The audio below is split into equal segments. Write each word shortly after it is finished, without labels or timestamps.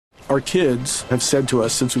Our kids have said to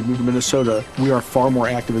us since we moved to Minnesota, we are far more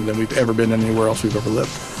active than we've ever been anywhere else we've ever lived.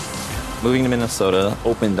 Moving to Minnesota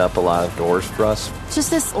opened up a lot of doors for us. Just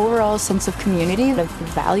this overall sense of community, the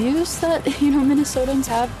values that, Minnesotans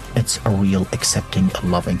have. It's a real accepting,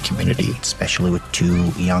 loving community, especially with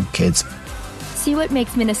 2 young kids. See what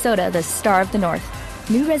makes Minnesota the star of the North.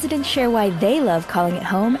 New residents share why they love calling it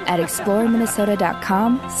home at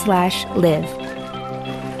exploreminnesota.com/live.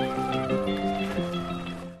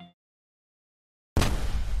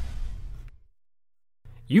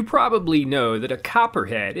 You probably know that a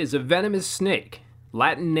copperhead is a venomous snake,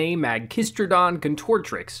 Latin name Agkistrodon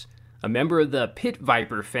contortrix, a member of the pit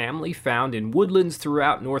viper family found in woodlands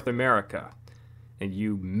throughout North America. And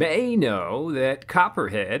you may know that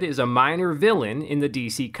Copperhead is a minor villain in the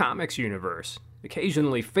DC Comics universe,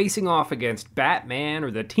 occasionally facing off against Batman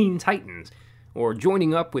or the Teen Titans, or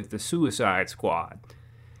joining up with the Suicide Squad.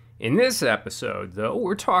 In this episode, though,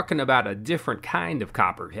 we're talking about a different kind of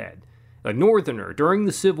Copperhead. A Northerner during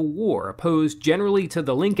the Civil War, opposed generally to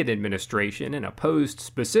the Lincoln administration and opposed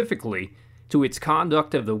specifically to its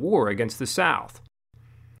conduct of the war against the South.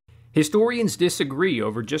 Historians disagree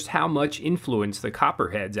over just how much influence the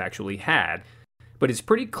Copperheads actually had, but it's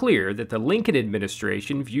pretty clear that the Lincoln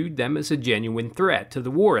administration viewed them as a genuine threat to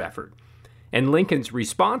the war effort, and Lincoln's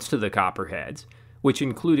response to the Copperheads, which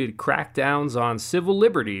included crackdowns on civil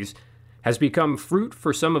liberties, has become fruit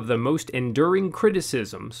for some of the most enduring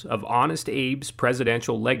criticisms of Honest Abe's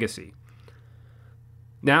presidential legacy.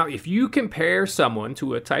 Now, if you compare someone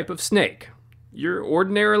to a type of snake, you're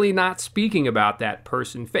ordinarily not speaking about that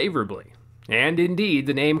person favorably. And indeed,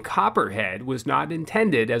 the name Copperhead was not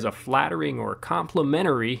intended as a flattering or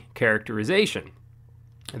complimentary characterization.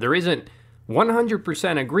 There isn't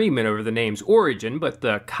 100% agreement over the name's origin, but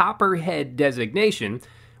the Copperhead designation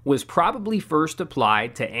was probably first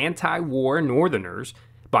applied to anti-war Northerners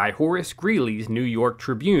by Horace Greeley's New York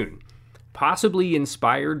Tribune, possibly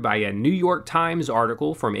inspired by a New York Times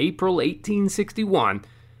article from April 1861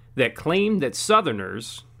 that claimed that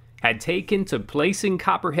Southerners had taken to placing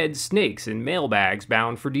copperhead snakes in mailbags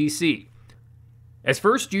bound for D.C. As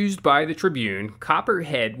first used by the Tribune,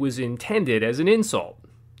 Copperhead was intended as an insult,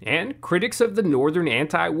 and critics of the Northern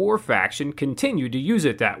anti-war faction continued to use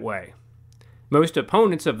it that way. Most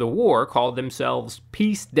opponents of the war called themselves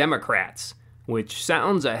Peace Democrats, which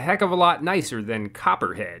sounds a heck of a lot nicer than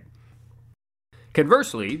Copperhead.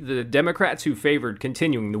 Conversely, the Democrats who favored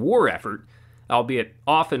continuing the war effort, albeit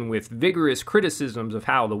often with vigorous criticisms of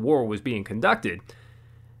how the war was being conducted,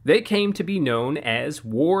 they came to be known as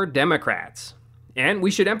War Democrats. And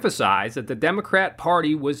we should emphasize that the Democrat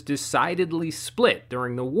Party was decidedly split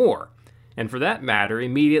during the war, and for that matter,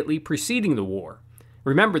 immediately preceding the war.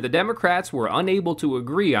 Remember, the Democrats were unable to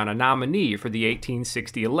agree on a nominee for the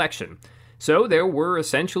 1860 election, so there were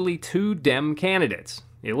essentially 2 Dem candidates,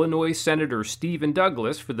 Illinois Senator Stephen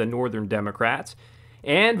Douglas for the Northern Democrats,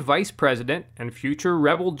 and Vice President and future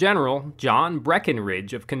rebel general John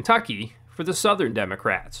Breckinridge of Kentucky for the Southern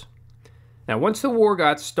Democrats. Now, once the war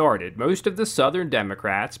got started, most of the Southern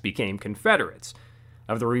Democrats became Confederates.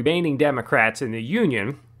 Of the remaining Democrats in the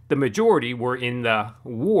Union, the majority were in the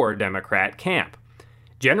War Democrat camp,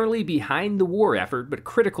 generally behind the war effort but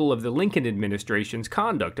critical of the Lincoln administration's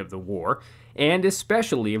conduct of the war, and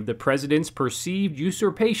especially of the president's perceived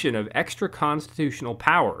usurpation of extra-constitutional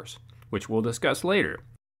powers, which we'll discuss later.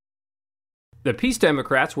 The Peace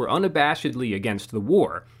Democrats were unabashedly against the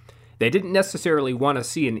war. They didn't necessarily want to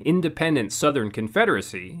see an independent Southern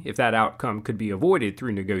Confederacy, if that outcome could be avoided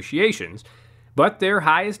through negotiations, but their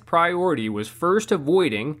highest priority was first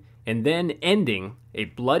avoiding and then ending a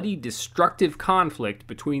bloody, destructive conflict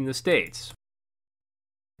between the states.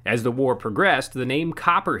 As the war progressed, the name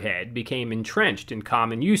Copperhead became entrenched in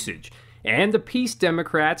common usage, and the Peace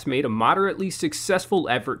Democrats made a moderately successful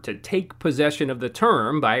effort to take possession of the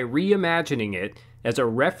term by reimagining it as a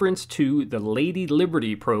reference to the Lady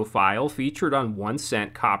Liberty profile featured on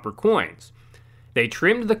 1-cent copper coins. They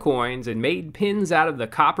trimmed the coins and made pins out of the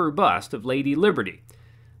copper bust of Lady Liberty.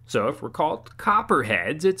 So if we're called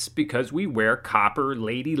Copperheads, it's because we wear copper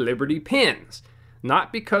Lady Liberty pins,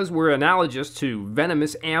 not because we're analogous to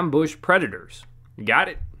venomous ambush predators. You got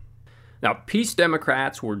it? Now, Peace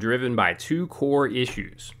Democrats were driven by 2 core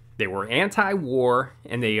issues. They were anti-war,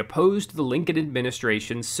 and they opposed the Lincoln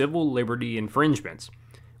administration's civil liberty infringements,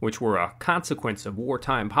 which were a consequence of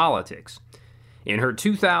wartime politics. In her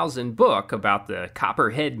 2000 book about the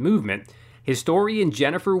Copperhead movement, historian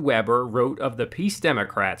Jennifer Weber wrote of the Peace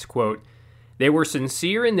Democrats, quote, "They were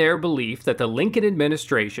sincere in their belief that the Lincoln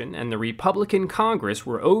administration and the Republican Congress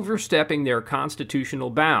were overstepping their constitutional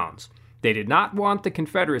bounds. They did not want the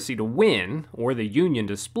Confederacy to win or the Union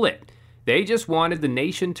to split. They just wanted the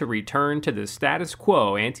nation to return to the status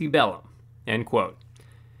quo ante bellum. End quote.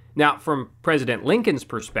 Now, from President Lincoln's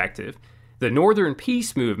perspective, the Northern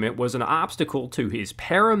peace movement was an obstacle to his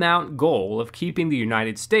paramount goal of keeping the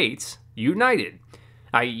United States united,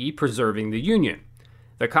 i.e., preserving the Union.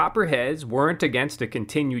 The Copperheads weren't against a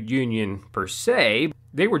continued Union per se,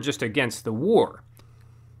 they were just against the war.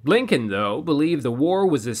 Lincoln, though, believed the war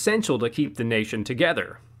was essential to keep the nation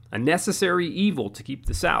together, a necessary evil to keep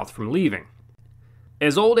the South from leaving.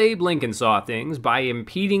 As old Abe Lincoln saw things, by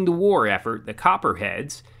impeding the war effort, the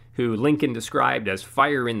Copperheads, who Lincoln described as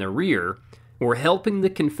fire in the rear, were helping the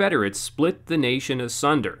Confederates split the nation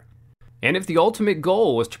asunder. And if the ultimate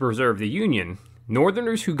goal was to preserve the Union,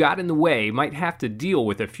 Northerners who got in the way might have to deal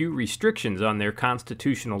with a few restrictions on their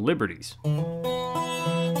constitutional liberties.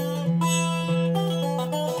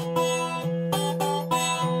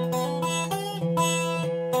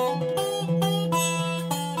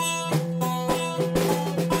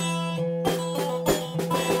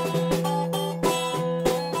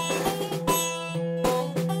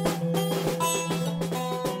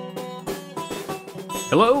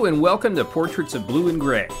 Hello and welcome to Portraits of Blue and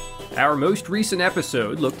Gray. Our most recent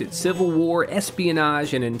episode looked at Civil War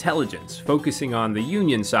espionage and intelligence, focusing on the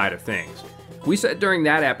Union side of things. We said during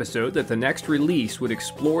that episode that the next release would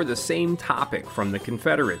explore the same topic from the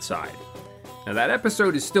Confederate side. Now that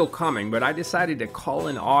episode is still coming, but I decided to call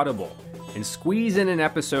an audible and squeeze in an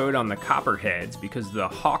episode on the Copperheads because the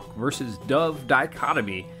hawk versus dove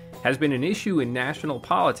dichotomy has been an issue in national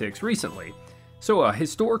politics recently. So a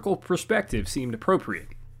historical perspective seemed appropriate.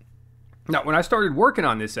 Now, when I started working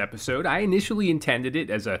on this episode, I initially intended it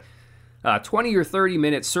as a 20 or 30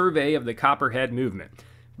 minute survey of the Copperhead movement.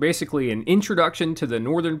 Basically, an introduction to the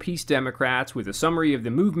Northern Peace Democrats with a summary of the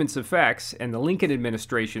movement's effects and the Lincoln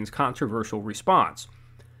administration's controversial response.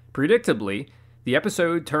 Predictably, the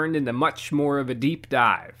episode turned into much more of a deep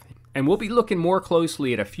dive, and we'll be looking more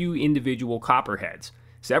closely at a few individual Copperheads,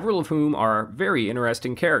 several of whom are very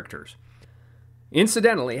interesting characters.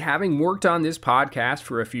 Incidentally, having worked on this podcast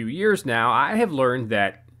for a few years now, I have learned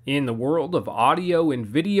that in the world of audio and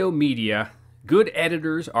video media, good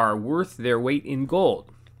editors are worth their weight in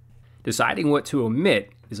gold. Deciding what to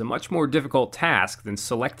omit is a much more difficult task than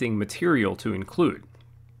selecting material to include.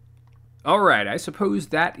 Alright, I suppose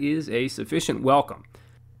that is a sufficient welcome.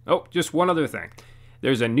 Oh, just one other thing.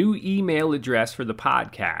 There's a new email address for the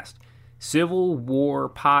podcast,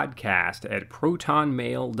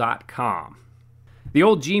 civilwarpodcast@protonmail.com. The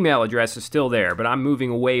old Gmail address is still there, but I'm moving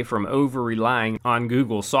away from over-relying on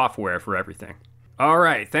Google software for everything.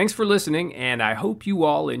 Alright, thanks for listening, and I hope you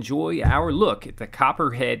all enjoy our look at the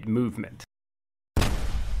Copperhead movement.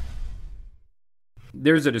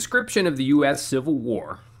 There's a description of the U.S. Civil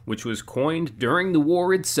War, which was coined during the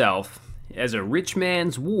war itself as a rich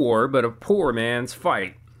man's war but a poor man's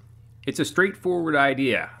fight. It's a straightforward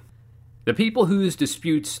idea. The people whose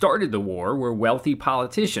disputes started the war were wealthy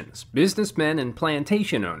politicians, businessmen, and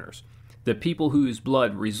plantation owners. The people whose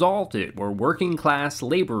blood resulted were working-class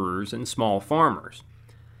laborers and small farmers.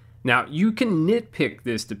 Now, you can nitpick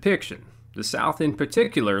this depiction. The South in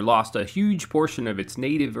particular lost a huge portion of its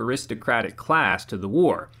native aristocratic class to the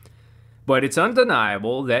war. But it's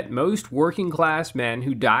undeniable that most working-class men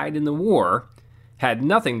who died in the war had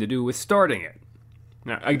nothing to do with starting it.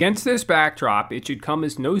 Now, against this backdrop, it should come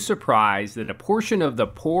as no surprise that a portion of the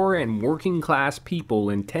poor and working-class people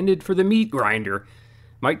intended for the meat grinder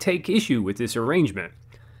might take issue with this arrangement.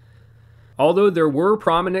 Although there were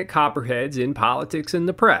prominent Copperheads in politics and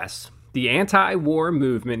the press, the anti-war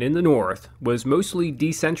movement in the North was mostly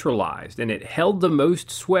decentralized, and it held the most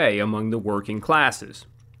sway among the working classes.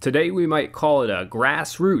 Today we might call it a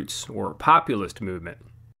grassroots or populist movement.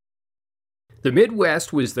 The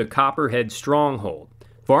Midwest was the Copperhead stronghold.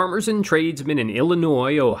 Farmers and tradesmen in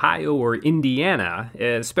Illinois, Ohio, or Indiana,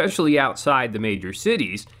 especially outside the major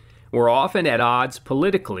cities, were often at odds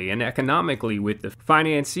politically and economically with the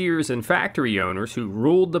financiers and factory owners who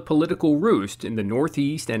ruled the political roost in the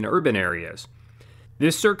Northeast and urban areas.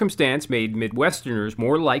 This circumstance made Midwesterners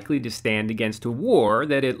more likely to stand against a war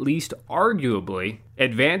that at least arguably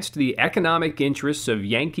advanced the economic interests of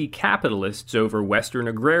Yankee capitalists over Western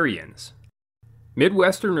agrarians.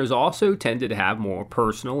 Midwesterners also tended to have more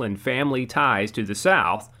personal and family ties to the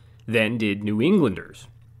South than did New Englanders.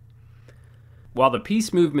 While the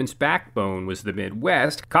peace movement's backbone was the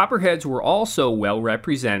Midwest, Copperheads were also well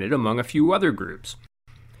represented among a few other groups.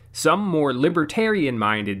 Some more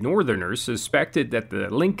libertarian-minded Northerners suspected that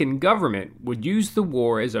the Lincoln government would use the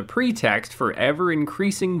war as a pretext for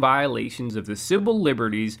ever-increasing violations of the civil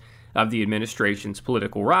liberties of the administration's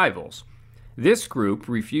political rivals. This group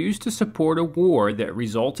refused to support a war that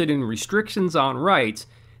resulted in restrictions on rights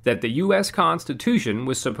that the U.S. Constitution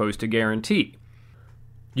was supposed to guarantee.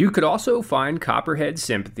 You could also find Copperhead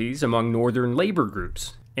sympathies among Northern labor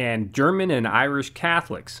groups and German and Irish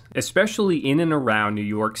Catholics, especially in and around New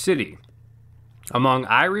York City. Among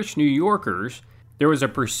Irish New Yorkers, there was a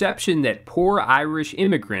perception that poor Irish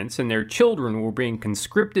immigrants and their children were being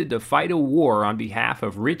conscripted to fight a war on behalf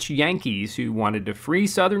of rich Yankees who wanted to free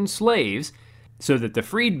Southern slaves so that the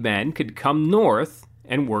freedmen could come north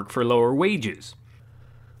and work for lower wages.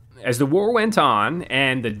 As the war went on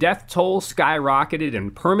and the death toll skyrocketed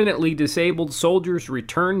and permanently disabled soldiers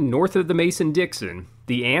returned north of the Mason-Dixon,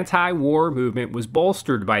 the anti-war movement was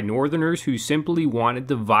bolstered by Northerners who simply wanted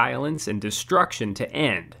the violence and destruction to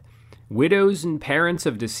end. Widows and parents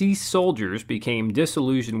of deceased soldiers became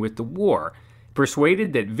disillusioned with the war,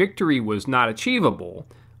 persuaded that victory was not achievable,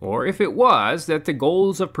 or if it was, that the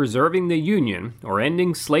goals of preserving the Union or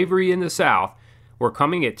ending slavery in the South were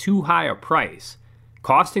coming at too high a price,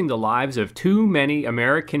 costing the lives of too many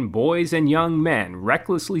American boys and young men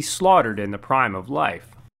recklessly slaughtered in the prime of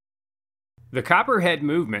life. The Copperhead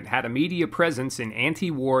movement had a media presence in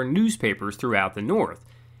anti-war newspapers throughout the North,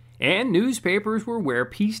 and newspapers were where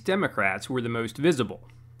peace Democrats were the most visible.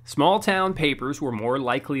 Small-town papers were more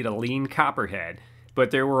likely to lean Copperhead,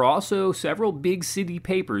 but there were also several big city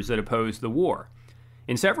papers that opposed the war.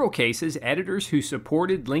 In several cases, editors who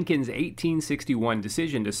supported Lincoln's 1861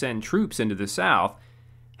 decision to send troops into the South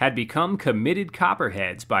had become committed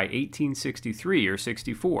Copperheads by 1863 or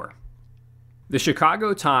 64. The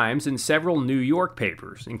Chicago Times and several New York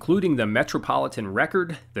papers, including the Metropolitan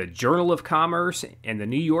Record, the Journal of Commerce, and the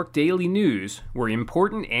New York Daily News, were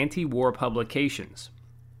important anti-war publications.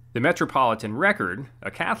 The Metropolitan Record, a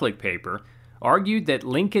Catholic paper, argued that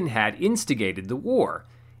Lincoln had instigated the war,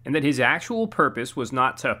 and that his actual purpose was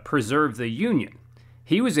not to preserve the Union.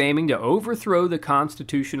 He was aiming to overthrow the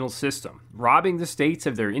constitutional system, robbing the states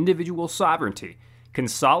of their individual sovereignty,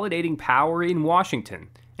 consolidating power in Washington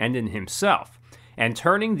and in himself, and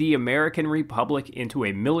turning the American Republic into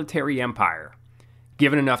a military empire.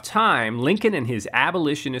 Given enough time, Lincoln and his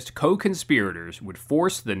abolitionist co-conspirators would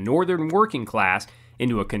force the Northern working class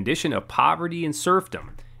into a condition of poverty and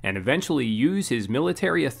serfdom, and eventually use his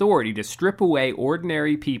military authority to strip away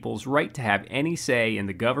ordinary people's right to have any say in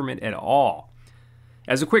the government at all.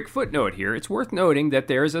 As a quick footnote here, it's worth noting that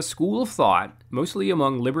there is a school of thought, mostly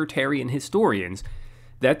among libertarian historians,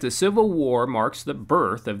 that the Civil War marks the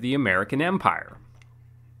birth of the American Empire.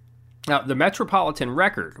 Now, the Metropolitan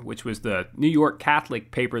Record, which was the New York Catholic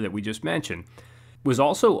paper that we just mentioned, was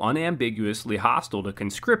also unambiguously hostile to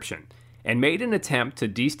conscription and made an attempt to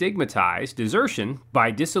destigmatize desertion by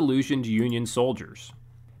disillusioned Union soldiers.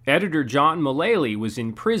 Editor John Mullally was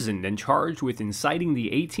imprisoned and charged with inciting the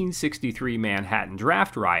 1863 Manhattan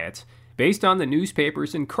draft riots based on the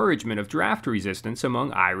newspaper's encouragement of draft resistance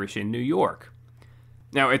among Irish in New York.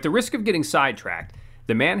 Now, at the risk of getting sidetracked,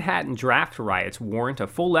 the Manhattan draft riots warrant a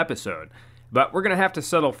full episode, but we're going to have to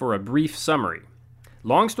settle for a brief summary.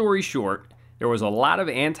 Long story short, there was a lot of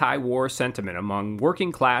anti-war sentiment among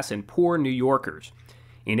working class and poor New Yorkers.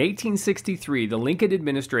 In 1863, the Lincoln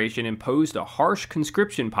administration imposed a harsh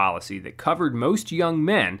conscription policy that covered most young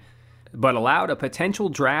men, but allowed a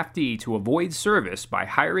potential draftee to avoid service by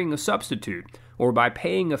hiring a substitute or by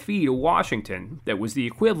paying a fee to Washington that was the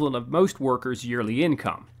equivalent of most workers' yearly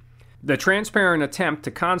income. The transparent attempt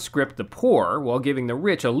to conscript the poor while giving the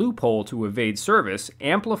rich a loophole to evade service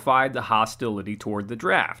amplified the hostility toward the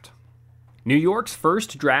draft. New York's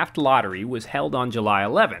first draft lottery was held on July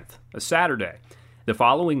 11th, a Saturday. The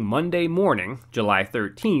following Monday morning, July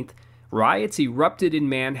 13th, riots erupted in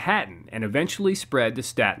Manhattan and eventually spread to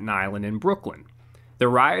Staten Island and Brooklyn. The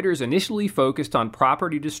rioters initially focused on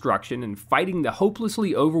property destruction and fighting the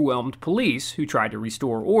hopelessly overwhelmed police who tried to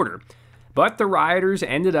restore order, but the rioters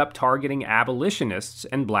ended up targeting abolitionists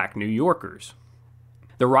and black New Yorkers.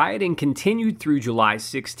 The rioting continued through July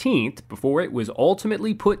 16th before it was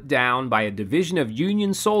ultimately put down by a division of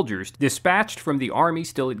Union soldiers dispatched from the army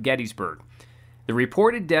still at Gettysburg. The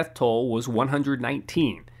reported death toll was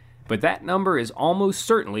 119, but that number is almost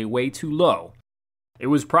certainly way too low. It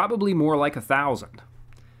was probably more like 1,000.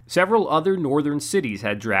 Several other northern cities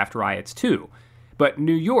had draft riots too, but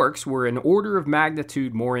New York's were an order of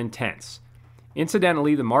magnitude more intense.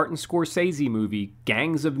 Incidentally, the Martin Scorsese movie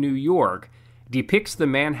Gangs of New York depicts the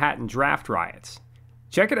Manhattan draft riots.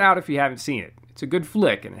 Check it out if you haven't seen it. It's a good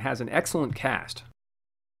flick and it has an excellent cast.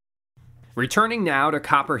 Returning now to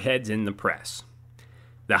Copperheads in the press.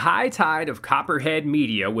 The high tide of Copperhead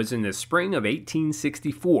media was in the spring of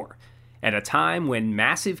 1864, at a time when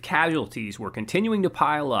massive casualties were continuing to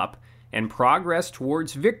pile up and progress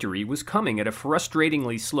towards victory was coming at a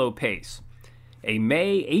frustratingly slow pace. A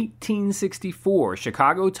May 1864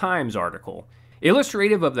 Chicago Times article,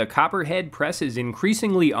 illustrative of the Copperhead Press's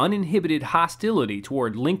increasingly uninhibited hostility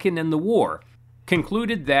toward Lincoln and the war,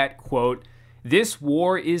 concluded that, quote, "This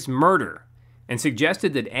war is murder," and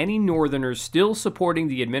suggested that any Northerners still supporting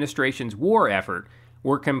the administration's war effort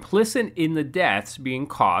were complicit in the deaths being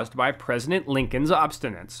caused by President Lincoln's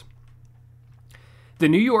obstinance. The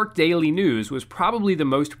New York Daily News was probably the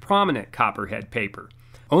most prominent Copperhead paper.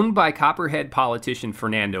 Owned by Copperhead politician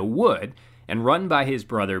Fernando Wood and run by his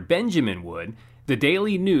brother Benjamin Wood, the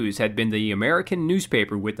Daily News had been the American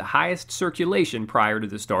newspaper with the highest circulation prior to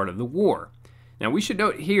the start of the war. Now, we should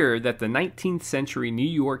note here that the 19th century New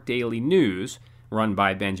York Daily News, run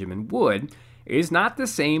by Benjamin Wood, is not the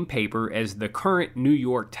same paper as the current New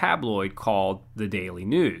York tabloid called the Daily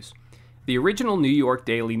News. The original New York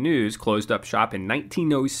Daily News closed up shop in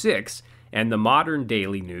 1906, and the modern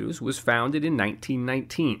Daily News was founded in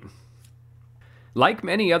 1919. Like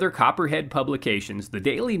many other Copperhead publications, the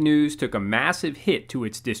Daily News took a massive hit to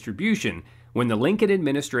its distribution when the Lincoln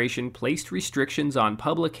administration placed restrictions on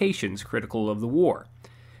publications critical of the war.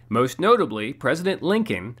 Most notably, President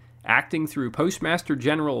Lincoln, acting through Postmaster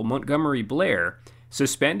General Montgomery Blair,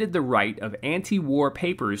 suspended the right of anti-war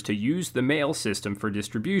papers to use the mail system for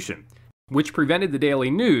distribution, which prevented the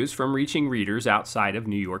Daily News from reaching readers outside of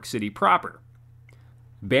New York City proper.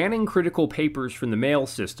 Banning critical papers from the mail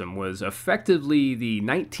system was effectively the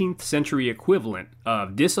 19th century equivalent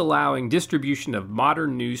of disallowing distribution of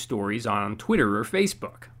modern news stories on Twitter or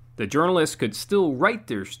Facebook. The journalists could still write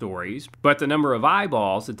their stories, but the number of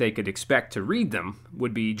eyeballs that they could expect to read them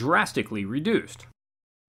would be drastically reduced.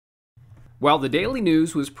 While the Daily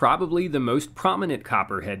News was probably the most prominent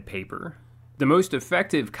Copperhead paper, the most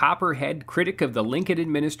effective Copperhead critic of the Lincoln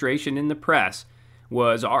administration in the press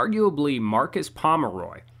was arguably Marcus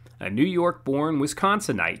Pomeroy, a New York-born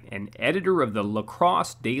Wisconsinite and editor of the La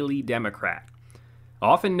Crosse Daily Democrat.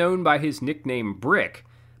 Often known by his nickname Brick,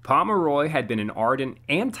 Pomeroy had been an ardent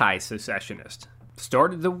anti-secessionist,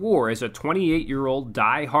 started the war as a 28-year-old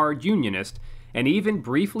die-hard Unionist, and even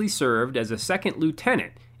briefly served as a second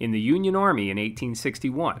lieutenant in the Union Army in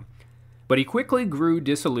 1861. But he quickly grew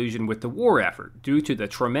disillusioned with the war effort due to the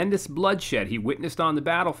tremendous bloodshed he witnessed on the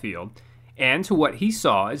battlefield and to what he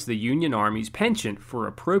saw as the Union Army's penchant for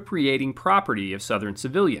appropriating property of Southern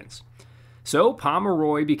civilians. So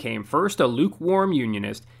Pomeroy became first a lukewarm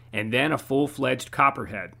Unionist and then a full-fledged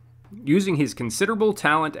Copperhead, using his considerable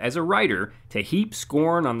talent as a writer to heap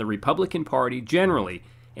scorn on the Republican Party generally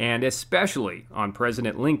and especially on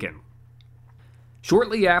President Lincoln.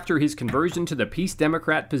 Shortly after his conversion to the Peace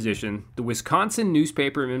Democrat position, the Wisconsin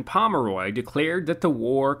newspaperman Pomeroy declared that the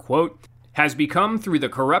war, quote, has become through the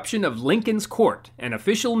corruption of Lincoln's court and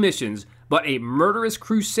official missions but a murderous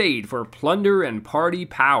crusade for plunder and party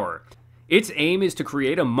power. Its aim is to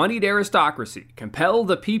create a moneyed aristocracy, compel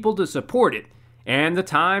the people to support it, and the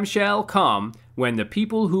time shall come when the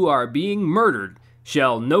people who are being murdered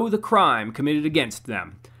shall know the crime committed against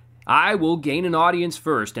them. I will gain an audience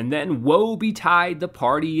first, and then woe betide the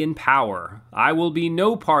party in power. I will be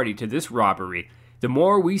no party to this robbery. The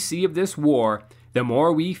more we see of this war, the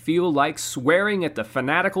more we feel like swearing at the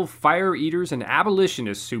fanatical fire-eaters and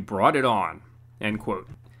abolitionists who brought it on." End quote.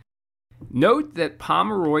 Note that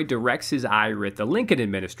Pomeroy directs his ire at the Lincoln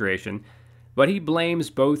administration, but he blames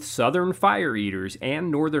both Southern fire-eaters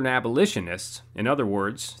and Northern abolitionists, in other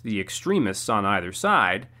words, the extremists on either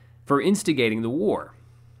side, for instigating the war.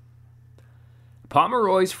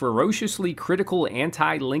 Pomeroy's ferociously critical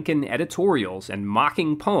anti-Lincoln editorials and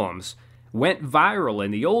mocking poems went viral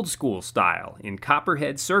in the old-school style in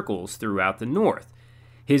Copperhead circles throughout the North.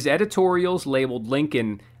 His editorials labeled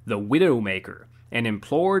Lincoln the Widowmaker and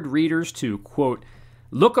implored readers to, quote,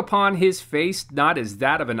 look upon his face not as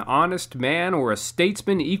that of an honest man or a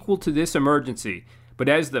statesman equal to this emergency, but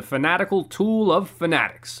as the fanatical tool of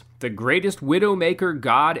fanatics, the greatest widowmaker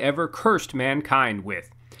God ever cursed mankind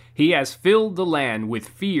with. He has filled the land with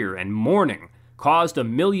fear and mourning, caused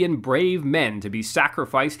 1,000,000 brave men to be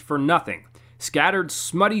sacrificed for nothing, scattered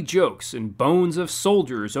smutty jokes and bones of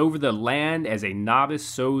soldiers over the land as a novice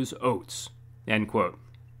sows oats. End quote.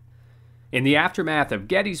 In the aftermath of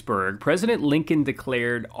Gettysburg, President Lincoln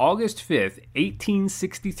declared August 5,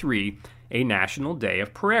 1863, a national day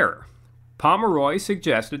of prayer. Pomeroy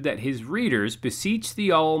suggested that his readers beseech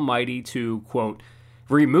the Almighty to, quote,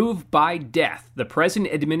 remove by death the present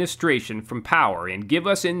administration from power and give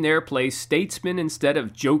us in their place statesmen instead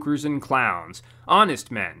of jokers and clowns,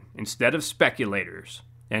 honest men instead of speculators.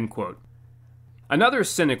 End quote. Another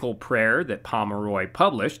cynical prayer that Pomeroy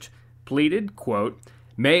published pleaded, quote,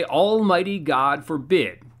 May Almighty God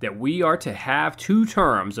forbid that we are to have 2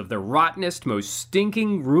 terms of the rottenest, most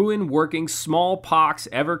stinking, ruin-working smallpox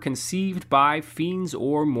ever conceived by fiends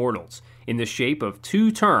or mortals, in the shape of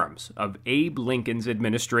 2 terms of Abe Lincoln's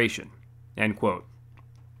administration." End quote.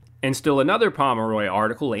 And still another Pomeroy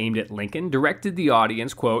article aimed at Lincoln directed the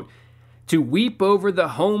audience, quote, "to weep over the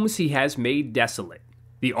homes he has made desolate.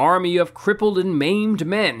 The army of crippled and maimed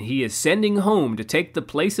men he is sending home to take the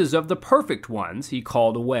places of the perfect ones he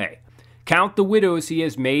called away. Count the widows he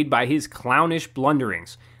has made by his clownish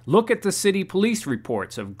blunderings. Look at the city police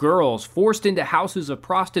reports of girls forced into houses of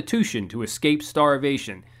prostitution to escape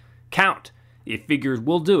starvation. Count, if figures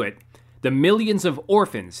will do it, the millions of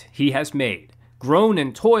orphans he has made. Groan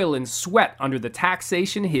and toil and sweat under the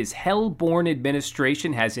taxation his hell-born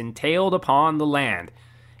administration has entailed upon the land.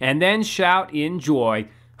 And then shout in joy,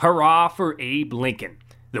 'Hurrah for Abe Lincoln,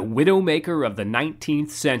 the widowmaker of the 19th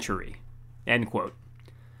century.'" End quote.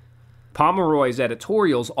 Pomeroy's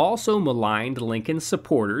editorials also maligned Lincoln's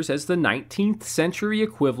supporters as the 19th century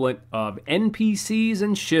equivalent of NPCs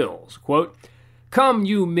and shills. Quote, "Come,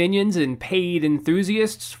 you minions and paid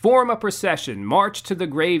enthusiasts, form a procession, march to the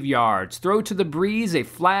graveyards, throw to the breeze a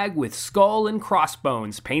flag with skull and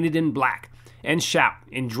crossbones painted in black, and shout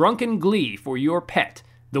in drunken glee for your pet,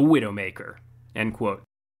 the Widowmaker." End quote.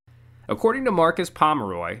 According to Marcus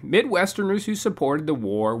Pomeroy, Midwesterners who supported the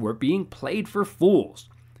war were being played for fools.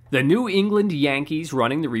 The New England Yankees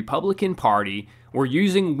running the Republican Party were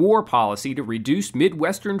using war policy to reduce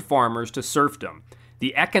Midwestern farmers to serfdom,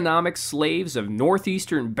 the economic slaves of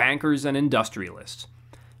Northeastern bankers and industrialists.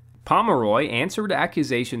 Pomeroy answered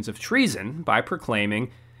accusations of treason by proclaiming,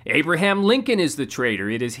 "Abraham Lincoln is the traitor.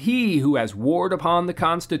 It is he who has warred upon the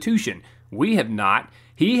Constitution. We have not.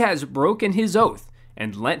 He has broken his oath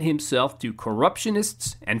and lent himself to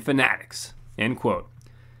corruptionists and fanatics." End quote.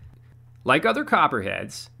 Like other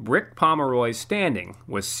Copperheads, Brick Pomeroy's standing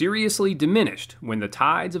was seriously diminished when the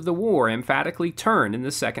tides of the war emphatically turned in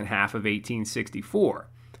the second half of 1864.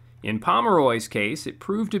 In Pomeroy's case, it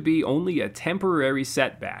proved to be only a temporary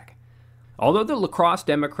setback. Although the La Crosse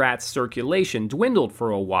Democrats' circulation dwindled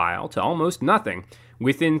for a while to almost nothing,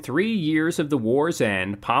 within 3 years of the war's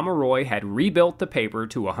end, Pomeroy had rebuilt the paper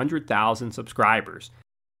to 100,000 subscribers.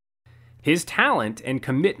 His talent and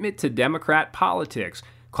commitment to Democrat politics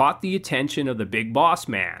caught the attention of the big boss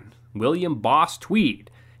man, William Boss Tweed,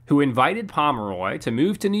 who invited Pomeroy to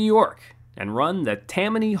move to New York and run the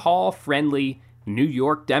Tammany Hall-friendly New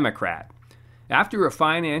York Democrat. After a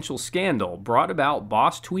financial scandal brought about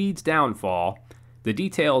Boss Tweed's downfall, the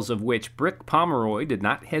details of which Brick Pomeroy did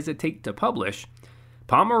not hesitate to publish,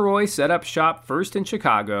 Pomeroy set up shop first in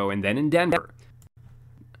Chicago and then in Denver.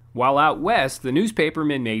 While out west, the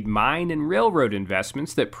newspaperman made mine and railroad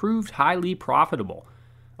investments that proved highly profitable.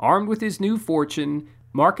 Armed with his new fortune,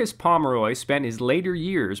 Marcus Pomeroy spent his later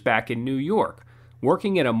years back in New York,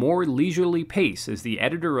 working at a more leisurely pace as the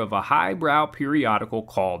editor of a highbrow periodical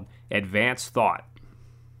called Advance Thought.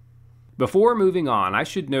 Before moving on, I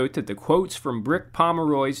should note that the quotes from Brick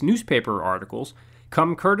Pomeroy's newspaper articles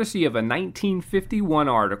come courtesy of a 1951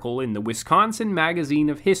 article in the Wisconsin Magazine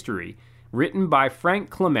of History written by Frank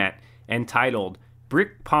Clement entitled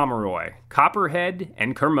Brick Pomeroy, Copperhead,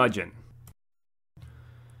 and Curmudgeon.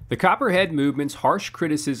 The Copperhead movement's harsh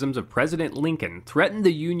criticisms of President Lincoln threatened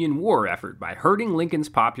the Union war effort by hurting Lincoln's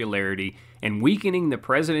popularity and weakening the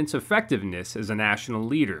president's effectiveness as a national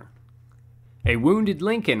leader. A wounded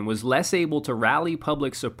Lincoln was less able to rally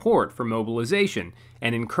public support for mobilization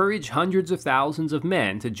and encourage hundreds of thousands of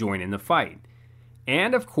men to join in the fight.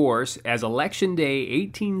 And of course, as Election Day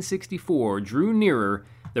 1864 drew nearer,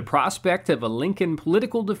 the prospect of a Lincoln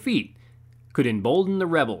political defeat could embolden the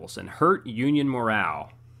rebels and hurt Union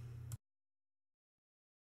morale.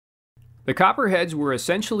 The Copperheads were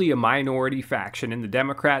essentially a minority faction in the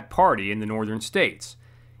Democrat Party in the northern states.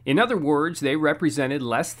 In other words, they represented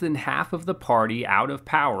less than half of the party out of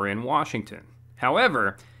power in Washington.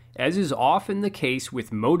 However, as is often the case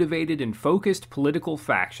with motivated and focused political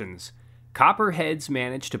factions, Copperheads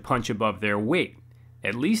managed to punch above their weight,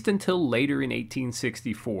 at least until later in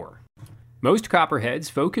 1864. Most Copperheads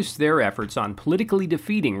focused their efforts on politically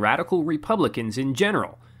defeating radical Republicans in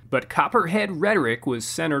general, but Copperhead rhetoric was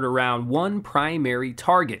centered around one primary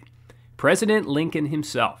target, President Lincoln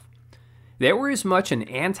himself. They were as much an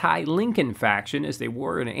anti-Lincoln faction as they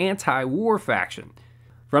were an anti-war faction.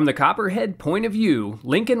 From the Copperhead point of view,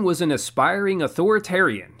 Lincoln was an aspiring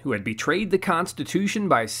authoritarian who had betrayed the Constitution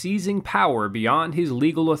by seizing power beyond his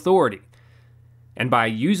legal authority. and by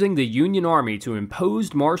using the Union Army to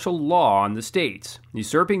impose martial law on the states,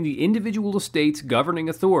 usurping the individual states' governing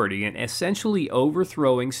authority and essentially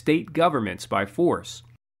overthrowing state governments by force.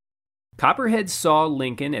 Copperheads saw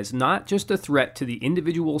Lincoln as not just a threat to the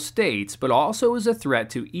individual states, but also as a threat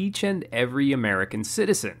to each and every American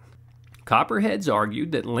citizen. Copperheads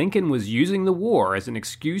argued that Lincoln was using the war as an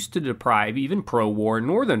excuse to deprive even pro-war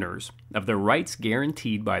Northerners of the rights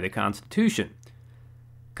guaranteed by the Constitution.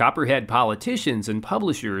 Copperhead politicians and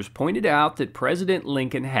publishers pointed out that President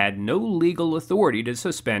Lincoln had no legal authority to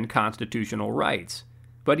suspend constitutional rights,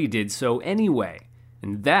 but he did so anyway,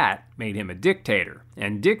 and that made him a dictator,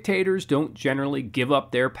 and dictators don't generally give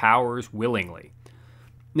up their powers willingly.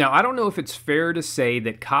 Now, I don't know if it's fair to say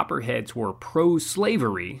that Copperheads were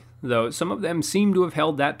pro-slavery, though some of them seem to have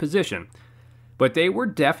held that position, but they were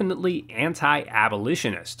definitely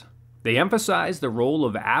anti-abolitionist. They emphasized the role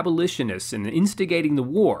of abolitionists in instigating the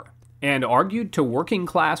war, and argued to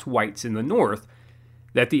working-class whites in the North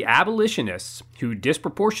that the abolitionists, who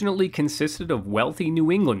disproportionately consisted of wealthy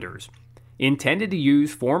New Englanders, intended to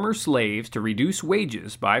use former slaves to reduce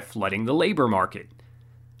wages by flooding the labor market.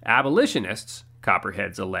 Abolitionists,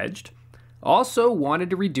 Copperheads alleged, also wanted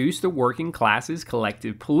to reduce the working class's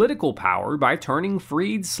collective political power by turning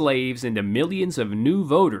freed slaves into millions of new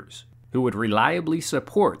voters who would reliably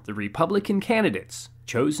support the Republican candidates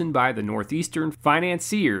chosen by the Northeastern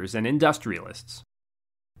financiers and industrialists.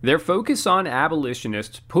 Their focus on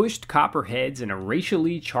abolitionists pushed Copperheads in a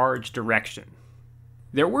racially charged direction.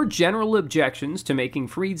 There were general objections to making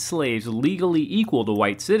freed slaves legally equal to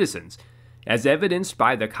white citizens, as evidenced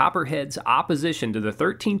by the Copperheads' opposition to the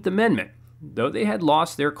 13th Amendment, though they had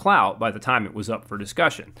lost their clout by the time it was up for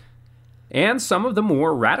discussion. And some of the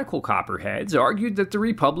more radical Copperheads argued that the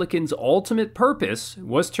Republicans' ultimate purpose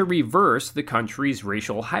was to reverse the country's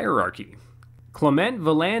racial hierarchy. Clement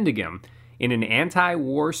Vallandigham, in an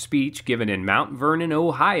anti-war speech given in Mount Vernon,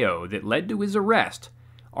 Ohio that led to his arrest,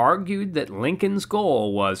 argued that Lincoln's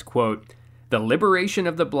goal was, quote, the liberation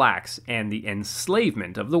of the blacks and the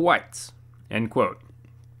enslavement of the whites, end quote.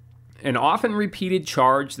 An often repeated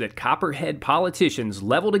charge that Copperhead politicians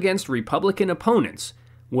leveled against Republican opponents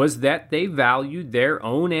was that they valued their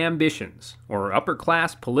own ambitions, or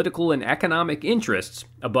upper-class political and economic interests,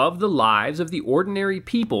 above the lives of the ordinary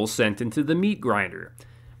people sent into the meat grinder.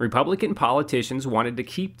 Republican politicians wanted to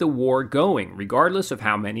keep the war going, regardless of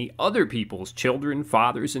how many other people's children,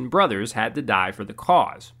 fathers, and brothers had to die for the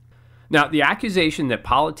cause. Now, the accusation that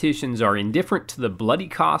politicians are indifferent to the bloody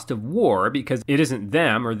cost of war because it isn't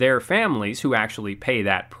them or their families who actually pay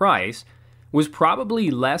that price was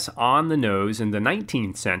probably less on the nose in the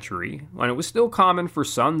 19th century, when it was still common for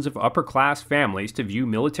sons of upper-class families to view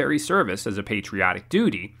military service as a patriotic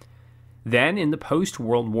duty, than in the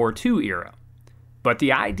post-World War II era. But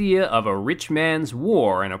the idea of a rich man's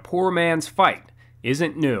war and a poor man's fight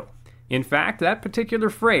isn't new. In fact, that particular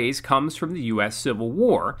phrase comes from the U.S. Civil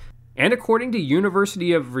War, and according to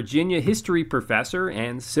University of Virginia history professor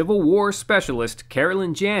and Civil War specialist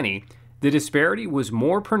Carolyn Janney, the disparity was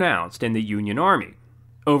more pronounced in the Union Army,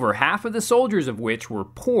 over half of the soldiers of which were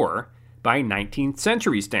poor by 19th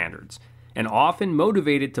century standards, and often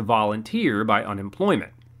motivated to volunteer by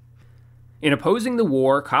unemployment. In opposing the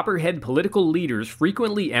war, Copperhead political leaders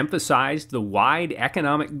frequently emphasized the wide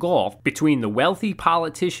economic gulf between the wealthy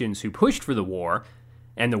politicians who pushed for the war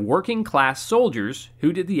and the working-class soldiers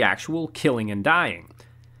who did the actual killing and dying.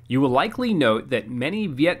 You will likely note that many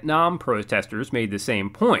Vietnam protesters made the same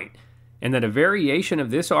point, and that a variation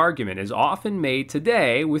of this argument is often made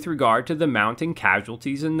today with regard to the mounting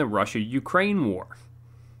casualties in the Russia-Ukraine war.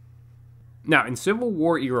 Now, in Civil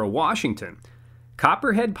War-era Washington,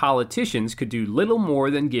 Copperhead politicians could do little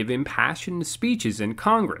more than give impassioned speeches in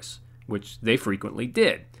Congress, which they frequently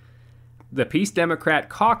did. The Peace Democrat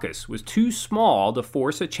caucus was too small to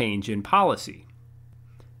force a change in policy.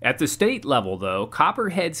 At the state level, though,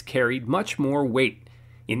 Copperheads carried much more weight.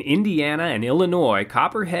 In Indiana and Illinois,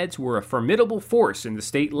 Copperheads were a formidable force in the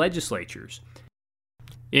state legislatures.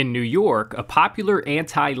 In New York, a popular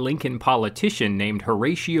anti-Lincoln politician named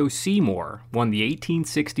Horatio Seymour won the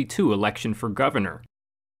 1862 election for governor.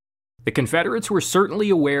 The Confederates were certainly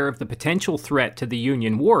aware of the potential threat to the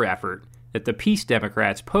Union war effort that the Peace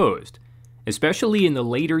Democrats posed, especially in the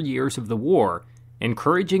later years of the war,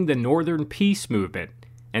 encouraging the Northern peace movement,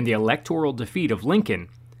 and the electoral defeat of Lincoln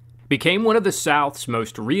became one of the South's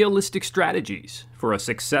most realistic strategies for a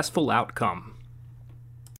successful outcome.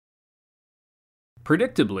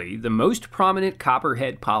 Predictably, the most prominent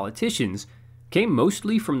Copperhead politicians came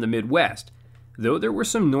mostly from the Midwest, though there were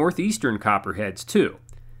some Northeastern Copperheads too.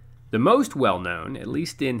 The most well-known, at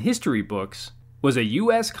least in history books, was a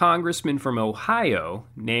U.S. congressman from Ohio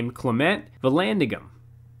named Clement Vallandigham,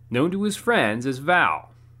 known to his friends as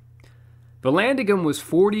Val. Vallandigham was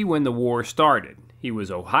 40 when the war started. He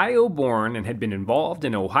was Ohio-born and had been involved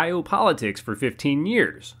in Ohio politics for 15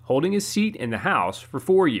 years, holding his seat in the House for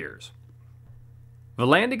 4 years.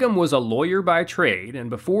 Vallandigham was a lawyer by trade, and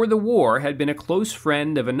before the war had been a close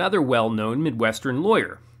friend of another well-known Midwestern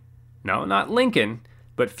lawyer. No, not Lincoln,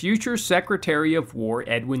 but future Secretary of War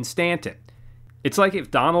Edwin Stanton. It's like if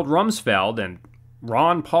Donald Rumsfeld and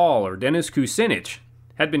Ron Paul or Dennis Kucinich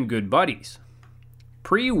had been good buddies.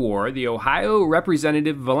 Pre-war, the Ohio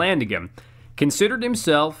Representative Vallandigham considered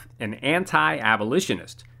himself an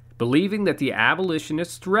anti-abolitionist, believing that the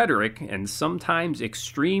abolitionists' rhetoric and sometimes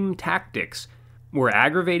extreme tactics were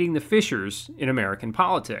aggravating the fissures in American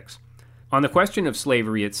politics. On the question of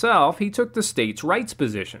slavery itself, he took the states' rights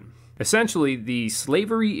position. Essentially, the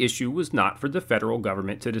slavery issue was not for the federal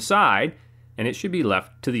government to decide, and it should be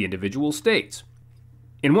left to the individual states.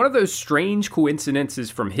 In one of those strange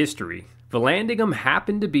coincidences from history, Vallandigham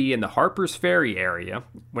happened to be in the Harper's Ferry area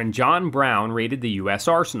when John Brown raided the U.S.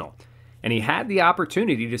 arsenal, and he had the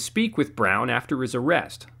opportunity to speak with Brown after his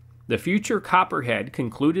arrest. The future Copperhead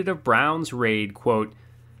concluded of Brown's raid, quote,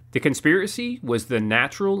 "The conspiracy was the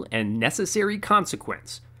natural and necessary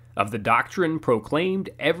consequence of the doctrine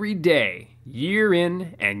proclaimed every day, year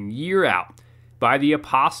in and year out, by the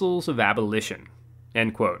apostles of abolition,"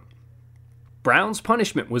 end quote. Brown's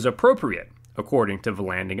punishment was appropriate, according to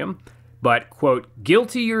Vallandigham, but, quote,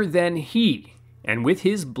 "guiltier than he, and with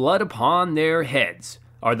his blood upon their heads,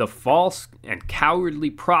 are the false and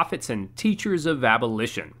cowardly prophets and teachers of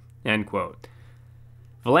abolition," end quote.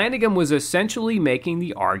 Vallandigham was essentially making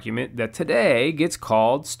the argument that today gets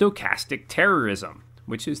called stochastic terrorism,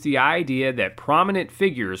 which is the idea that prominent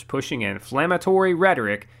figures pushing inflammatory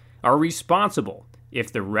rhetoric are responsible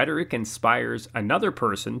if the rhetoric inspires another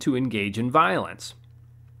person to engage in violence.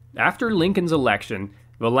 After Lincoln's election,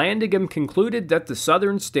 Vallandigham concluded that the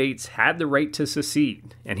southern states had the right to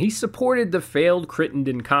secede, and he supported the failed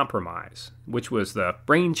Crittenden Compromise, which was the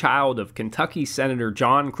brainchild of Kentucky Senator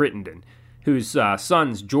John Crittenden, whose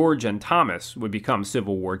sons George and Thomas would become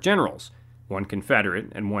Civil War generals, one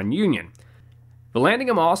Confederate and one Union.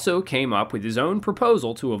 Vallandigham also came up with his own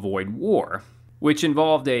proposal to avoid war, which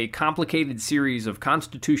involved a complicated series of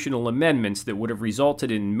constitutional amendments that would have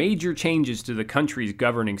resulted in major changes to the country's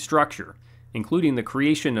governing structure, including the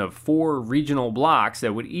creation of 4 regional blocks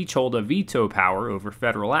that would each hold a veto power over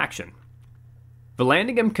federal action.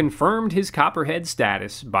 Vallandigham confirmed his Copperhead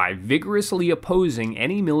status by vigorously opposing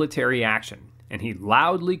any military action, and he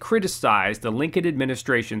loudly criticized the Lincoln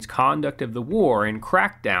administration's conduct of the war and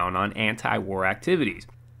crackdown on anti-war activities.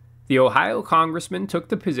 The Ohio congressman took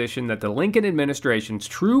the position that the Lincoln administration's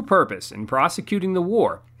true purpose in prosecuting the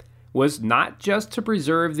war was not just to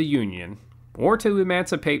preserve the Union or to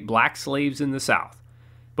emancipate black slaves in the South,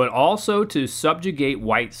 but also to subjugate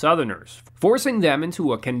white Southerners, forcing them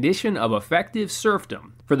into a condition of effective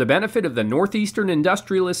serfdom for the benefit of the Northeastern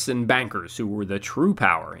industrialists and bankers who were the true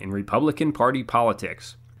power in Republican Party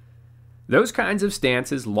politics. Those kinds of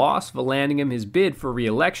stances lost Vallandigham his bid for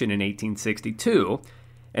re-election in 1862,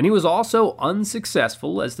 and he was also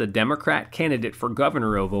unsuccessful as the Democrat candidate for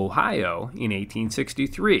governor of Ohio in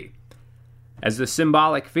 1863. As the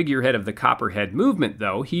symbolic figurehead of the Copperhead movement,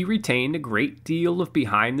 though, he retained a great deal of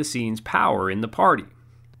behind-the-scenes power in the party.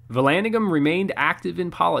 Vallandigham remained active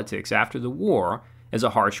in politics after the war as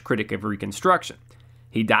a harsh critic of Reconstruction.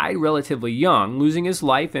 He died relatively young, losing his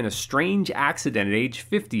life in a strange accident at age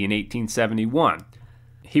 50 in 1871.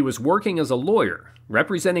 He was working as a lawyer,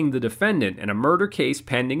 representing the defendant in a murder case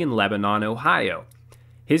pending in Lebanon, Ohio.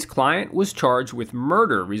 His client was charged with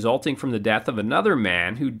murder resulting from the death of another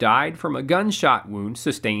man who died from a gunshot wound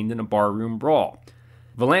sustained in a barroom brawl.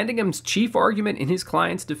 Vallandigham's chief argument in his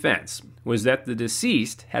client's defense was that the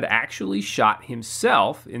deceased had actually shot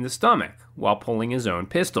himself in the stomach while pulling his own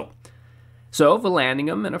pistol. So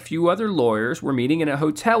Vallandigham and a few other lawyers were meeting in a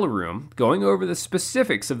hotel room, going over the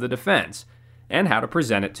specifics of the defense and how to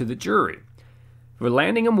present it to the jury.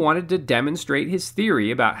 Vallandigham wanted to demonstrate his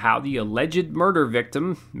theory about how the alleged murder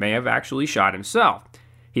victim may have actually shot himself.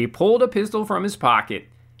 He pulled a pistol from his pocket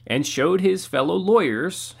and showed his fellow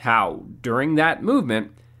lawyers how, during that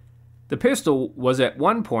movement, the pistol was at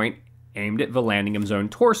one point aimed at Vallandigham's own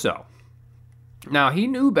torso. Now, he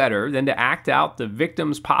knew better than to act out the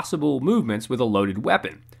victim's possible movements with a loaded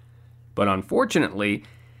weapon. But unfortunately,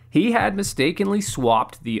 he had mistakenly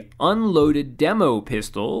swapped the unloaded demo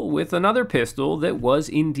pistol with another pistol that was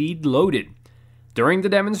indeed loaded. During the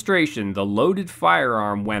demonstration, the loaded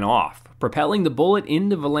firearm went off, propelling the bullet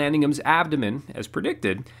into Vallandigham's abdomen, as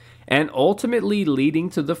predicted, and ultimately leading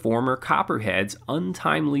to the former Copperheads'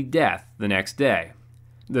 untimely death the next day.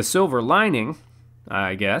 The silver lining,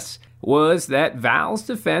 I guess, was that Val's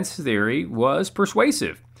defense theory was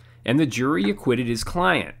persuasive, and the jury acquitted his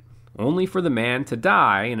client, only for the man to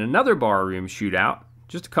die in another barroom shootout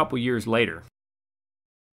just a couple years later.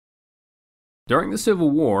 During the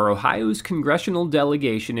Civil War, Ohio's congressional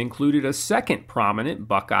delegation included a second prominent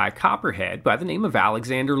Buckeye Copperhead by the name of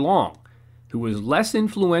Alexander Long, who was less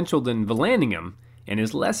influential than Vallandigham and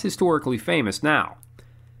is less historically famous now.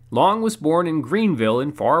 Long was born in Greenville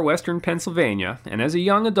in far western Pennsylvania, and as a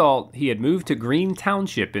young adult, he had moved to Greene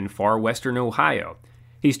Township in far western Ohio.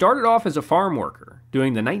 He started off as a farm worker,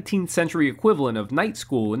 doing the 19th century equivalent of night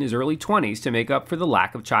school in his early 20s to make up for the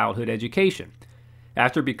lack of childhood education.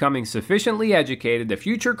 After becoming sufficiently educated, the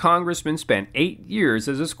future congressman spent 8 years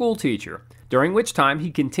as a school teacher, during which time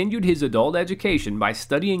he continued his adult education by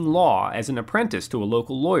studying law as an apprentice to a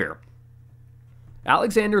local lawyer.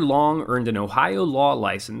 Alexander Long earned an Ohio law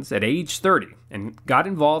license at age 30 and got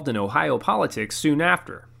involved in Ohio politics soon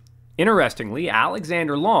after. Interestingly,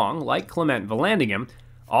 Alexander Long, like Clement Vallandigham,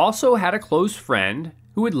 also had a close friend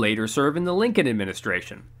who would later serve in the Lincoln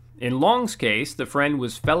administration. In Long's case, the friend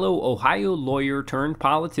was fellow Ohio lawyer turned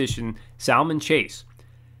politician Salmon Chase,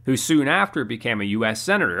 who soon after became a U.S.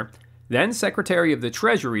 Senator, then Secretary of the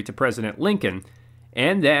Treasury to President Lincoln,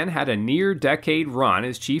 and then had a near-decade run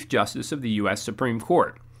as Chief Justice of the U.S. Supreme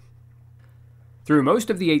Court. Through most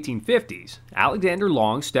of the 1850s, Alexander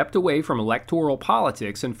Long stepped away from electoral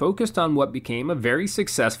politics and focused on what became a very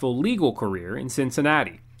successful legal career in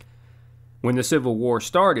Cincinnati. When the Civil War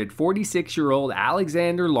started, 46-year-old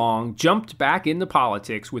Alexander Long jumped back into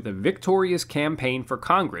politics with a victorious campaign for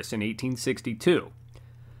Congress in 1862.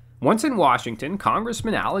 Once in Washington,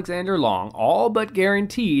 Congressman Alexander Long all but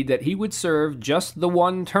guaranteed that he would serve just the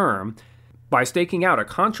one term by staking out a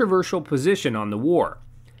controversial position on the war.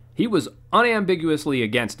 He was unambiguously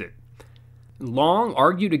against it. Long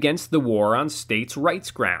argued against the war on states'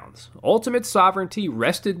 rights grounds. Ultimate sovereignty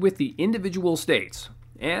rested with the individual states,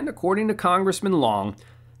 and according to Congressman Long,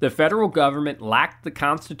 the federal government lacked the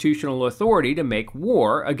constitutional authority to make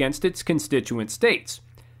war against its constituent states.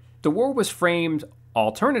 The war was framed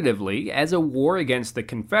alternatively as a war against the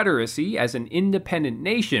Confederacy as an independent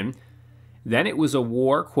nation. Then it was a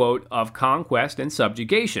war, quote, of conquest and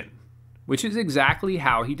subjugation, which is exactly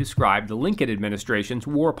how he described the Lincoln administration's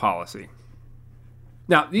war policy.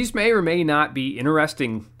 Now, these may or may not be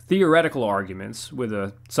interesting theoretical arguments with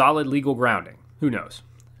a solid legal grounding. Who knows?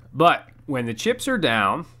 But when the chips are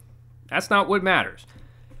down, that's not what matters.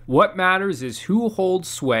 What matters is who holds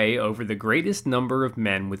sway over the greatest number of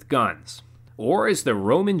men with guns. Or as the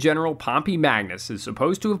Roman general Pompey Magnus is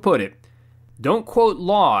supposed to have put it, don't quote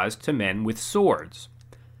laws to men with swords.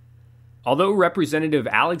 Although Representative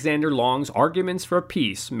Alexander Long's arguments for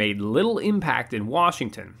peace made little impact in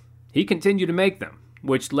Washington, he continued to make them,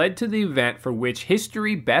 which led to the event for which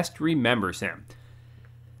history best remembers him.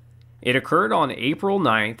 It occurred on April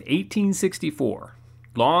 9, 1864.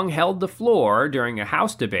 Long held the floor during a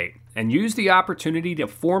House debate and used the opportunity to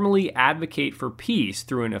formally advocate for peace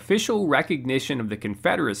through an official recognition of the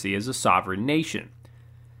Confederacy as a sovereign nation.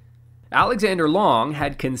 Alexander Long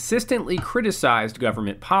had consistently criticized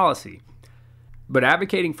government policy, but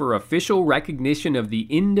advocating for official recognition of the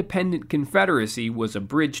independent Confederacy was a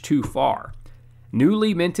bridge too far.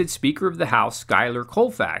 Newly minted Speaker of the House Schuyler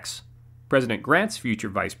Colfax, President Grant's future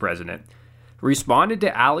vice president, responded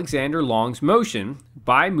to Alexander Long's motion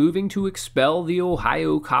by moving to expel the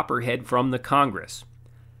Ohio Copperhead from the Congress.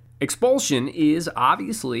 Expulsion is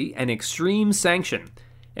obviously an extreme sanction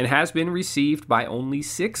and has been received by only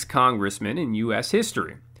 6 congressmen in U.S.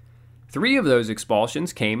 history. 3 of those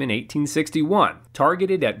expulsions came in 1861,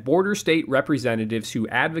 targeted at border state representatives who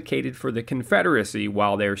advocated for the Confederacy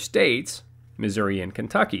while their states, Missouri and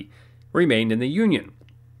Kentucky, remained in the Union.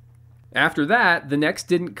 After that, the next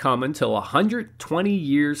didn't come until 120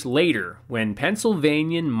 years later, when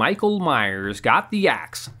Pennsylvanian Michael Myers got the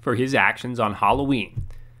axe for his actions on Halloween.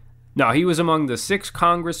 Now, he was among the 6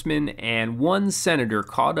 congressmen and 1 senator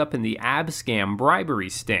caught up in the Abscam bribery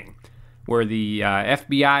sting, where the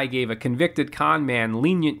FBI gave a convicted con man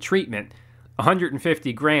lenient treatment,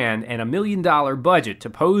 $150,000 and $1 million budget to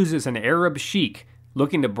pose as an Arab sheik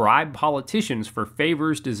looking to bribe politicians for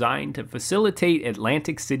favors designed to facilitate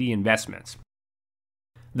Atlantic City investments.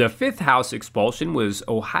 The 5th House expulsion was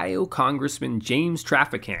Ohio Congressman James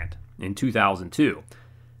Traficant in 2002.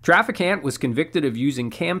 Traficant was convicted of using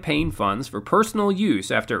campaign funds for personal use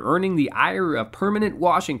after earning the ire of permanent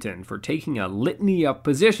Washington for taking a litany of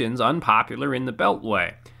positions unpopular in the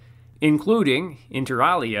Beltway, including, inter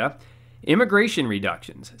alia, immigration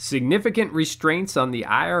reductions, significant restraints on the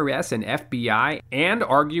IRS and FBI, and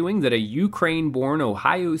arguing that a Ukraine-born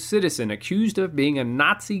Ohio citizen accused of being a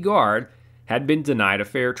Nazi guard had been denied a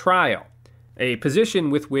fair trial, a position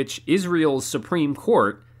with which Israel's Supreme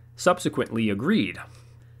Court subsequently agreed.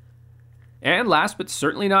 And last but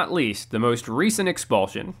certainly not least, the most recent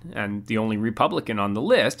expulsion, and the only Republican on the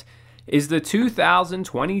list, is the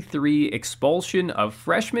 2023 expulsion of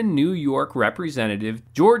freshman New York Representative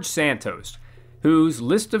George Santos, whose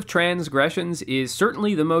list of transgressions is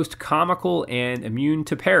certainly the most comical and immune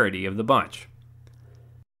to parody of the bunch.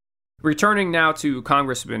 Returning now to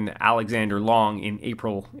Congressman Alexander Long in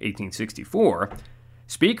April 1864,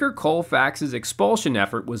 Speaker Colfax's expulsion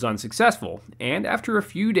effort was unsuccessful, and after a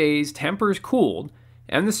few days, tempers cooled,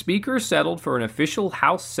 and the Speaker settled for an official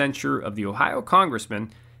House censure of the Ohio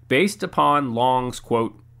congressman based upon Long's,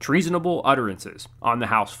 quote, treasonable utterances on the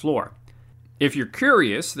House floor. If you're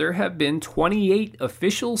curious, there have been 28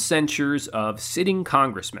 official censures of sitting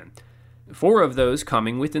congressmen, 4 of those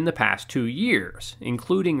coming within the past 2 years,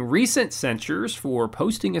 including recent censures for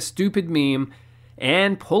posting a stupid meme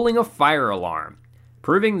and pulling a fire alarm,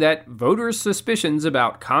 proving that voters' suspicions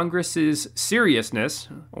about Congress's seriousness,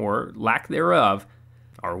 or lack thereof,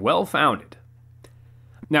 are well-founded.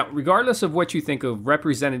 Now, regardless of what you think of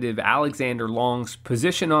Representative Alexander Long's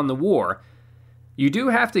position on the war, you do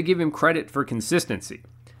have to give him credit for consistency.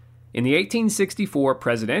 In the 1864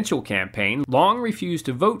 presidential campaign, Long refused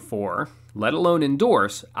to vote for, let alone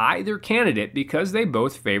endorse, either candidate because they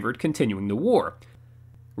both favored continuing the war.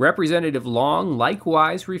 Representative Long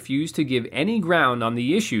likewise refused to give any ground on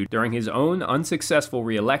the issue during his own unsuccessful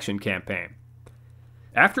re-election campaign.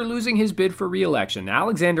 After losing his bid for re-election,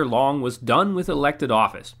 Alexander Long was done with elected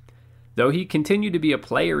office, though he continued to be a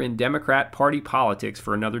player in Democrat Party politics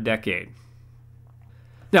for another decade.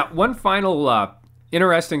 Now, one final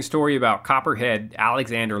interesting story about Copperhead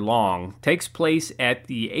Alexander Long takes place at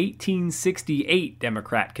the 1868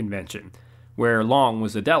 Democrat Convention, where Long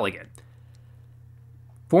was a delegate.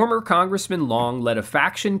 Former Congressman Long led a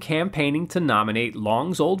faction campaigning to nominate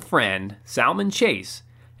Long's old friend, Salmon Chase,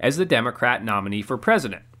 as the Democrat nominee for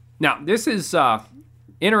president. Now, this is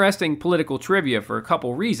interesting political trivia for a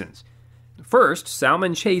couple reasons. First,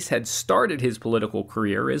 Salmon Chase had started his political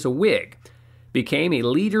career as a Whig, became a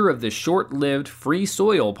leader of the short-lived Free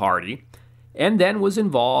Soil Party, and then was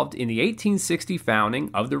involved in the 1860 founding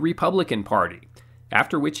of the Republican Party,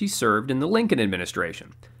 after which he served in the Lincoln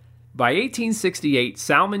administration. By 1868,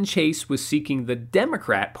 Salmon Chase was seeking the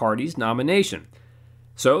Democrat Party's nomination.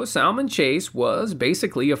 So Salmon Chase was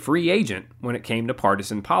basically a free agent when it came to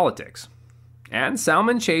partisan politics. And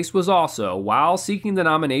Salmon Chase was also, while seeking the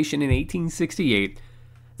nomination in 1868,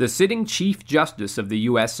 the sitting Chief Justice of the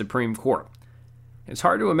U.S. Supreme Court. It's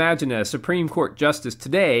hard to imagine a Supreme Court justice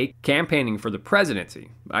today campaigning for the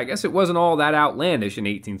presidency. I guess it wasn't all that outlandish in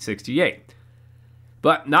 1868.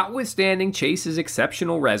 But notwithstanding Chase's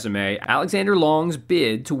exceptional resume, Alexander Long's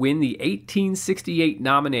bid to win the 1868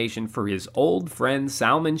 nomination for his old friend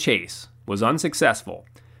Salmon Chase was unsuccessful.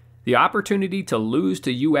 The opportunity to lose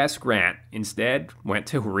to U.S. Grant instead went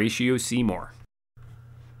to Horatio Seymour.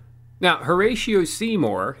 Now, Horatio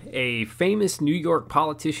Seymour, a famous New York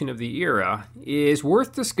politician of the era, is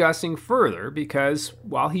worth discussing further because,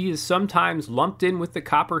 while he is sometimes lumped in with the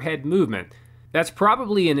Copperhead movement, that's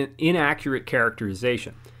probably an inaccurate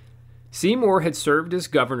characterization. Seymour had served as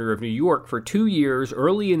governor of New York for 2 years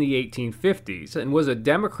early in the 1850s and was a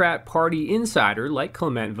Democrat Party insider like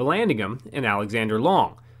Clement Vallandigham and Alexander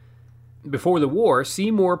Long. Before the war,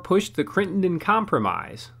 Seymour pushed the Crittenden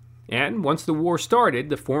Compromise, and once the war started,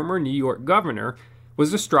 the former New York governor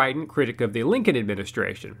was a strident critic of the Lincoln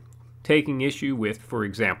administration, taking issue with, for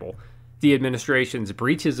example, the administration's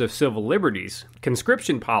breaches of civil liberties,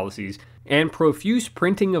 conscription policies, and profuse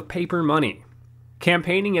printing of paper money.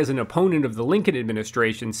 Campaigning as an opponent of the Lincoln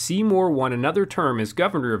administration, Seymour won another term as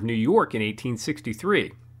governor of New York in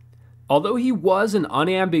 1863. Although he was an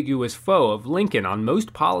unambiguous foe of Lincoln on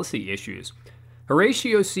most policy issues,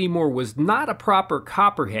 Horatio Seymour was not a proper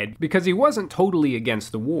Copperhead because he wasn't totally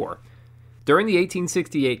against the war. During the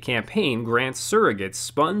 1868 campaign, Grant's surrogates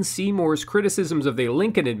spun Seymour's criticisms of the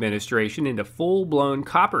Lincoln administration into full-blown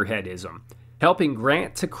Copperheadism, helping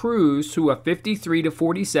Grant to cruise to a 53 to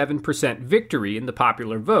 47% victory in the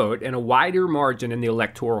popular vote and a wider margin in the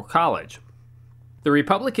Electoral College. The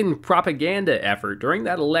Republican propaganda effort during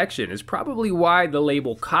that election is probably why the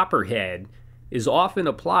label Copperhead is often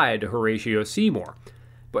applied to Horatio Seymour,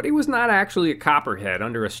 but he was not actually a Copperhead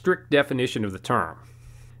under a strict definition of the term.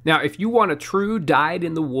 Now, if you want a true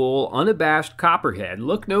dyed-in-the-wool, unabashed Copperhead,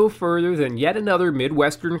 look no further than yet another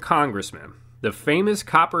Midwestern congressman, the famous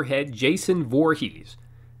Copperhead Jason Voorhees.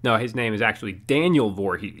 No, his name is actually Daniel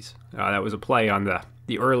Voorhees. That was a play on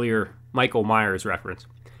the earlier Michael Myers reference.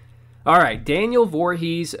 All right, Daniel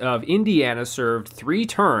Voorhees of Indiana served 3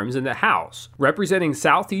 terms in the House, representing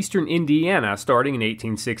southeastern Indiana starting in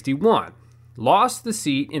 1861. Lost the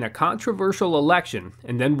seat in a controversial election,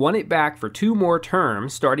 and then won it back for 2 more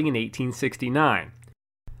terms starting in 1869.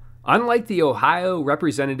 Unlike the Ohio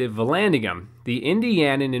Representative Vallandigham, the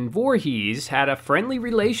Indianan and Voorhees had a friendly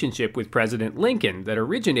relationship with President Lincoln that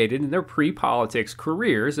originated in their pre-politics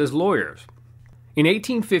careers as lawyers. In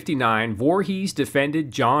 1859, Voorhees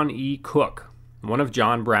defended John E. Cook, one of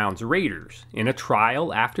John Brown's raiders, in a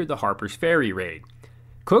trial after the Harper's Ferry raid.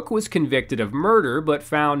 Cook was convicted of murder but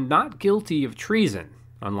found not guilty of treason,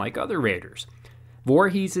 unlike other raiders.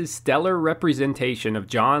 Voorhees' stellar representation of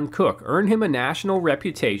John Cook earned him a national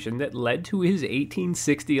reputation that led to his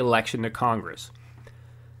 1860 election to Congress.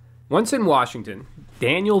 Once in Washington,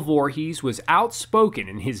 Daniel Voorhees was outspoken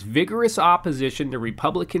in his vigorous opposition to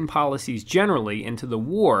Republican policies generally and to the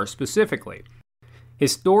war specifically.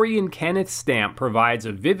 Historian Kenneth Stamp provides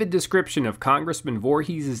a vivid description of Congressman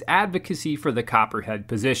Voorhees' advocacy for the Copperhead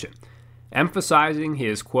position, emphasizing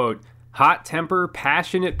his, quote, hot temper,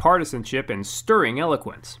 passionate partisanship, and stirring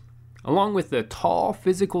eloquence, along with the tall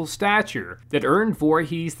physical stature that earned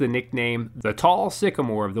Voorhees the nickname the Tall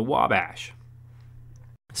Sycamore of the Wabash.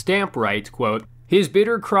 Stamp writes, quote, his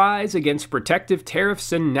bitter cries against protective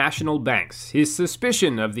tariffs and national banks, his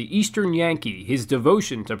suspicion of the Eastern Yankee, his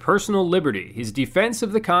devotion to personal liberty, his defense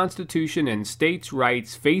of the Constitution and states'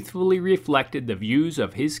 rights faithfully reflected the views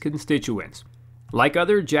of his constituents. Like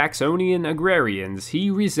other Jacksonian agrarians,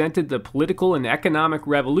 he resented the political and economic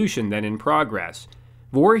revolution then in progress.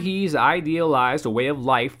 Voorhees idealized a way of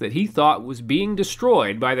life that he thought was being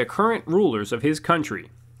destroyed by the current rulers of his country.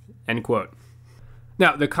 End quote.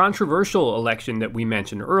 Now, the controversial election that we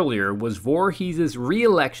mentioned earlier was Voorhees'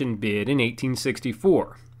 re-election bid in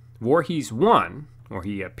 1864. Voorhees won, or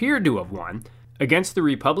he appeared to have won, against the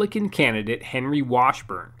Republican candidate Henry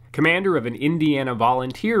Washburn, commander of an Indiana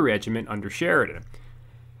volunteer regiment under Sheridan.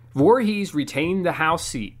 Voorhees retained the House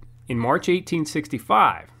seat in March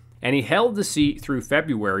 1865, and he held the seat through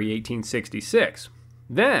February 1866.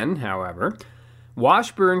 Then, however,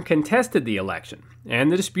 Washburn contested the election,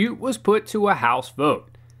 and the dispute was put to a House vote.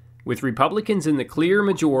 With Republicans in the clear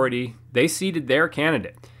majority, they seated their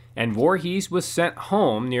candidate, and Voorhees was sent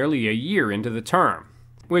home nearly a year into the term,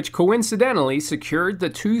 which coincidentally secured the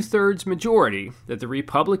 2/3 majority that the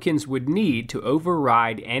Republicans would need to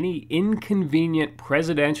override any inconvenient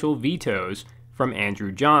presidential vetoes from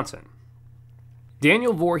Andrew Johnson.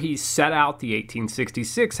 Daniel Voorhees sat out the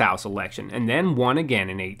 1866 House election and then won again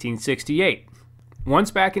in 1868.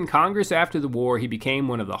 Once back in Congress after the war, he became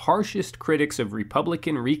one of the harshest critics of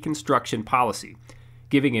Republican Reconstruction policy,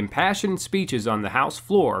 giving impassioned speeches on the House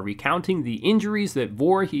floor recounting the injuries that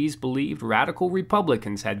Voorhees believed radical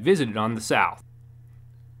Republicans had visited on the South.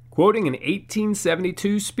 Quoting an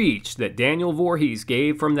 1872 speech that Daniel Voorhees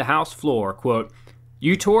gave from the House floor, quote,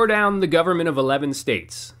 "You tore down the government of 11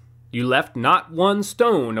 states. You left not one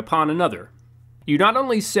stone upon another. You not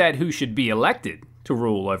only said who should be elected to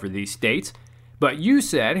rule over these states, but you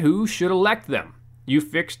said who should elect them. You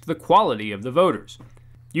fixed the quality of the voters.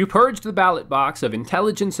 You purged the ballot box of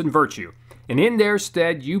intelligence and virtue, and in their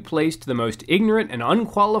stead you placed the most ignorant and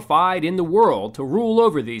unqualified in the world to rule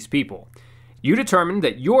over these people. You determined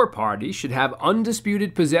that your party should have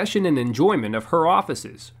undisputed possession and enjoyment of her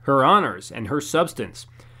offices, her honors, and her substance.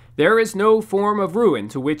 There is no form of ruin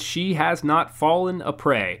to which she has not fallen a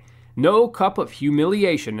prey, no cup of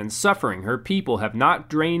humiliation and suffering her people have not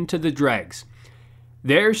drained to the dregs.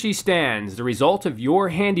 There she stands, the result of your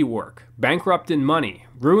handiwork, bankrupt in money,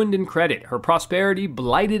 ruined in credit, her prosperity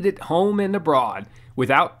blighted at home and abroad,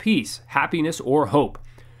 without peace, happiness, or hope.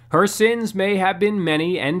 Her sins may have been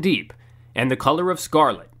many and deep, and the color of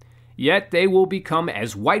scarlet, yet they will become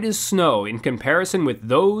as white as snow in comparison with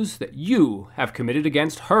those that you have committed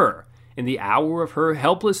against her in the hour of her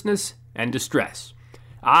helplessness and distress.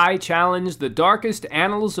 I challenge the darkest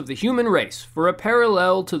annals of the human race for a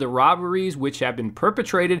parallel to the robberies which have been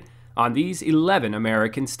perpetrated on these 11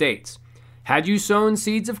 American states. Had you sown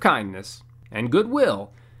seeds of kindness and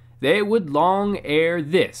goodwill, they would long ere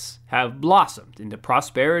this have blossomed into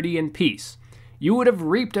prosperity and peace. You would have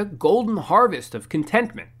reaped a golden harvest of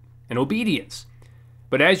contentment and obedience.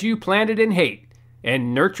 But as you planted in hate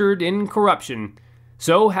and nurtured in corruption,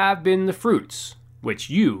 so have been the fruits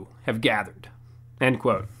which you have gathered." End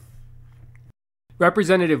quote.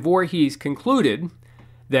 Representative Voorhees concluded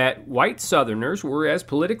that white Southerners were as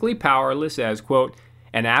politically powerless as, quote,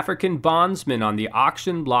 an African bondsman on the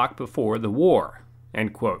auction block before the war,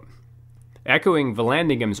 end quote. Echoing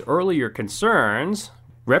Vallandigham's earlier concerns,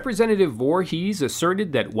 Representative Voorhees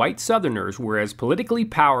asserted that white Southerners were as politically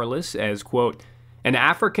powerless as, quote, an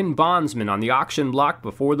African bondsman on the auction block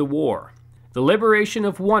before the war. The liberation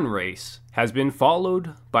of one race has been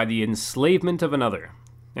followed by the enslavement of another,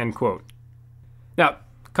 end quote. Now,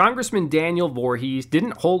 Congressman Daniel Voorhees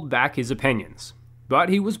didn't hold back his opinions, but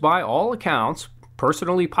he was by all accounts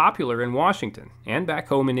personally popular in Washington and back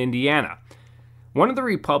home in Indiana. One of the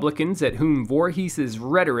Republicans at whom Voorhees'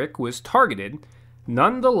 rhetoric was targeted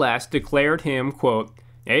nonetheless declared him, quote,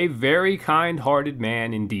 a very kind-hearted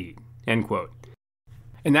man indeed, end quote.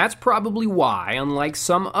 And that's probably why, unlike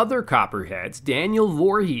some other Copperheads, Daniel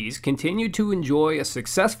Voorhees continued to enjoy a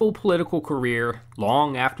successful political career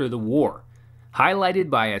long after the war,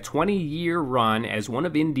 highlighted by a 20-year run as one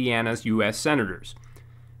of Indiana's U.S. senators.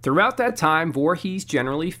 Throughout that time, Voorhees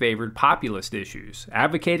generally favored populist issues,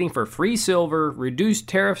 advocating for free silver, reduced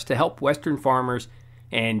tariffs to help Western farmers,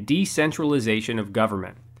 and decentralization of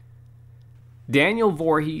government. Daniel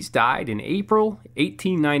Voorhees died in April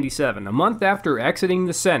 1897, a month after exiting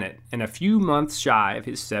the Senate and a few months shy of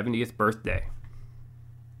his 70th birthday.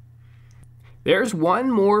 There's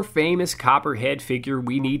one more famous Copperhead figure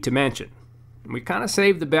we need to mention. We kind of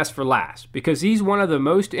saved the best for last because he's one of the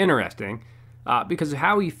most interesting because of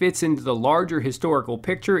how he fits into the larger historical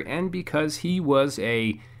picture and because he was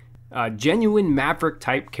a genuine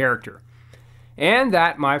maverick-type character. And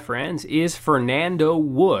that, my friends, is Fernando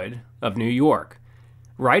Wood of New York.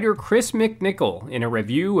 Writer Chris McNichol, in a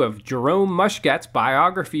review of Jerome Muscat's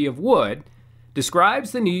biography of Wood,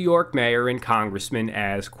 describes the New York mayor and congressman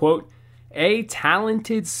as, quote, a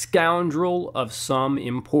talented scoundrel of some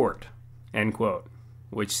import, end quote,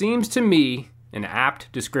 which seems to me an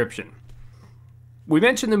apt description. We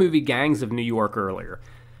mentioned the movie Gangs of New York earlier.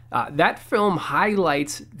 That film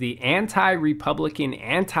highlights the anti-Republican,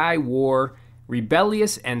 anti-war,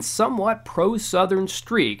 rebellious, and somewhat pro-Southern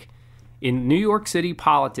streak in New York City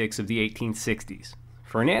politics of the 1860s.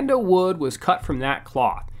 Fernando Wood was cut from that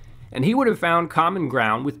cloth, and he would have found common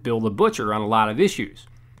ground with Bill the Butcher on a lot of issues,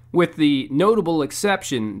 with the notable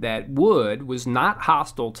exception that Wood was not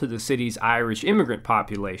hostile to the city's Irish immigrant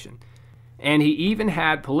population, and he even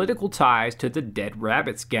had political ties to the Dead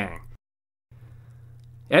Rabbits gang.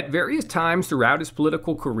 At various times throughout his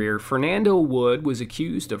political career, Fernando Wood was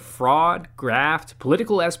accused of fraud, graft,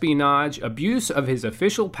 political espionage, abuse of his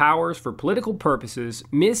official powers for political purposes,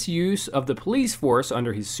 misuse of the police force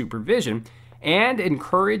under his supervision, and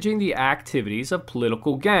encouraging the activities of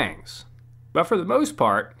political gangs. But for the most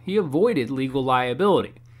part, he avoided legal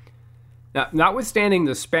liability. Now, notwithstanding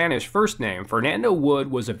the Spanish first name, Fernando Wood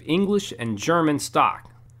was of English and German stock,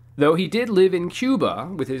 though he did live in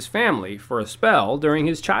Cuba with his family for a spell during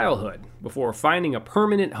his childhood, before finding a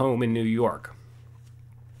permanent home in New York.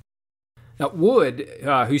 Now, Wood,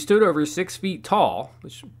 who stood over 6 feet tall,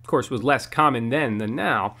 which of course was less common then than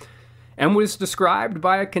now, and was described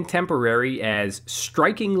by a contemporary as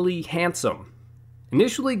strikingly handsome,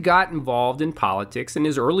 initially got involved in politics in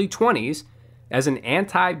his early 20s as an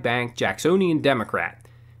anti-bank Jacksonian Democrat,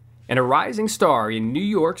 and a rising star in New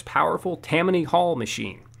York's powerful Tammany Hall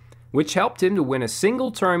machine, which helped him to win a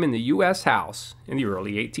single term in the U.S. House in the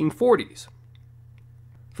early 1840s.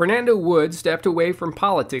 Fernando Wood stepped away from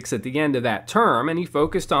politics at the end of that term, and he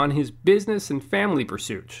focused on his business and family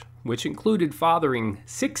pursuits, which included fathering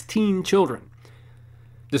 16 children.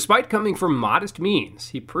 Despite coming from modest means,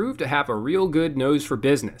 he proved to have a real good nose for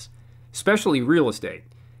business, especially real estate,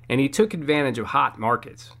 and he took advantage of hot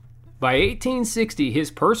markets. By 1860,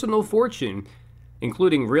 his personal fortune,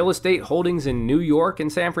 including real estate holdings in New York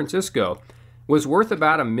and San Francisco, was worth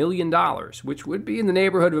about $1 million, which would be in the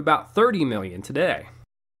neighborhood of about $30 million today.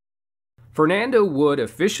 Fernando Wood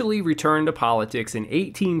officially returned to politics in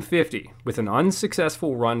 1850 with an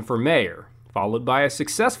unsuccessful run for mayor, followed by a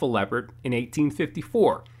successful effort in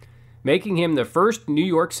 1854, making him the first New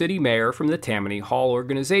York City mayor from the Tammany Hall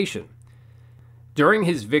organization. During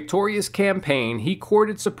his victorious campaign, he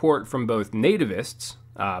courted support from both nativists,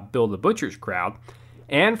 Bill the Butcher's crowd,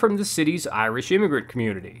 and from the city's Irish immigrant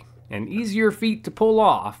community, an easier feat to pull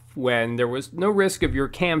off when there was no risk of your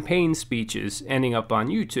campaign speeches ending up on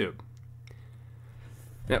YouTube.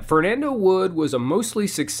 Now, Fernando Wood was a mostly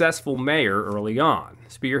successful mayor early on,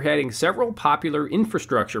 spearheading several popular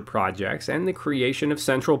infrastructure projects and the creation of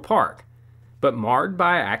Central Park, but marred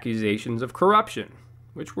by accusations of corruption,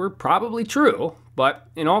 which were probably true, but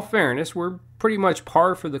in all fairness were pretty much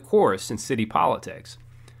par for the course in city politics.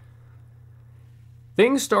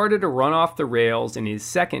 Things started to run off the rails in his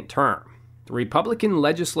second term, the Republican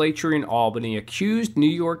legislature in Albany accused New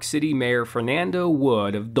York City Mayor Fernando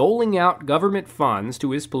Wood of doling out government funds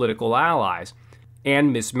to his political allies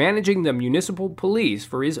and mismanaging the municipal police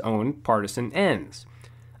for his own partisan ends.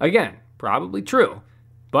 Again, probably true,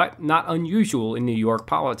 but not unusual in New York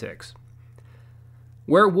politics.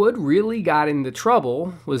 Where Wood really got into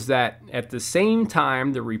trouble was that at the same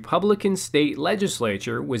time the Republican state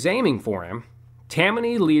legislature was aiming for him,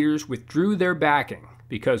 Tammany leaders withdrew their backing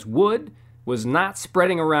because Wood was not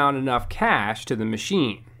spreading around enough cash to the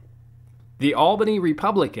machine. The Albany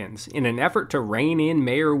Republicans, in an effort to rein in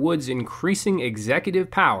Mayor Wood's increasing executive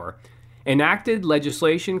power, enacted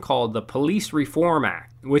legislation called the Police Reform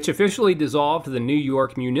Act, which officially dissolved the New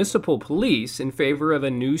York Municipal Police in favor of a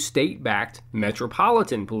new state-backed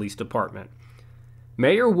Metropolitan Police Department.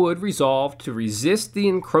 Mayor Wood resolved to resist the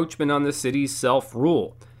encroachment on the city's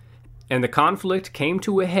self-rule, and the conflict came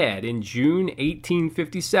to a head in June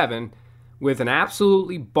 1857 with an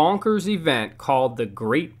absolutely bonkers event called the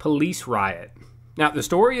Great Police Riot. Now, the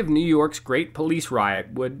story of New York's Great Police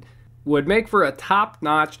Riot would make for a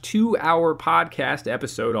top-notch 2-hour podcast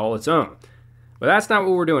episode all its own. But that's not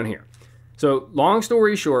what we're doing here. So, long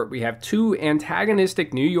story short, we have two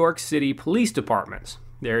antagonistic New York City police departments.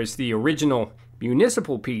 There's the original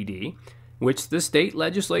Municipal PD, which the state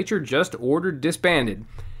legislature just ordered disbanded.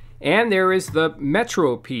 And there is the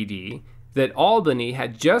Metro PD that Albany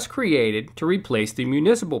had just created to replace the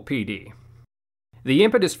Municipal PD. The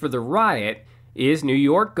impetus for the riot is New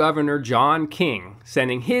York Governor John King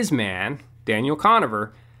sending his man, Daniel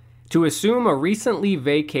Conover, to assume a recently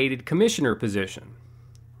vacated commissioner position.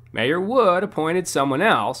 Mayor Wood appointed someone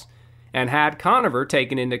else and had Conover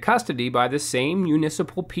taken into custody by the same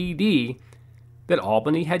Municipal PD that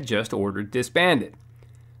Albany had just ordered disbanded.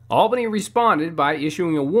 Albany responded by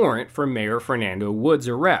issuing a warrant for Mayor Fernando Wood's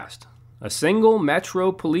arrest. A single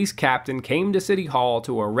Metro police captain came to City Hall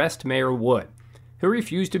to arrest Mayor Wood, who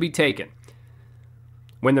refused to be taken.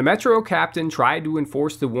 When the Metro captain tried to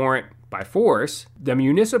enforce the warrant by force, the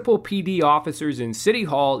Municipal PD officers in City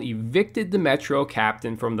Hall evicted the Metro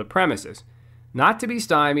captain from the premises. Not to be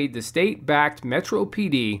stymied, the state-backed Metro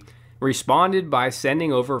PD responded by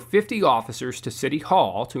sending over 50 officers to City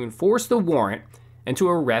Hall to enforce the warrant and to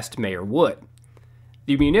arrest Mayor Wood.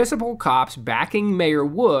 The municipal cops backing Mayor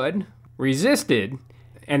Wood resisted,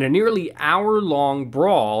 and a nearly hour-long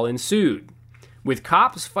brawl ensued, with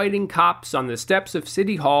cops fighting cops on the steps of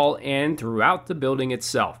City Hall and throughout the building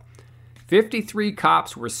itself. 53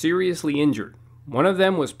 cops were seriously injured. One of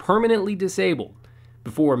them was permanently disabled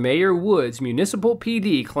before Mayor Wood's Municipal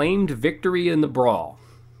PD claimed victory in the brawl.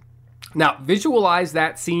 Now, visualize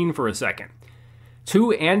that scene for a second.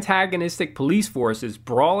 Two antagonistic police forces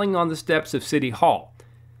brawling on the steps of City Hall.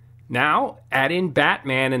 Now, add in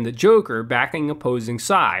Batman and the Joker backing opposing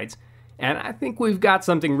sides, and I think we've got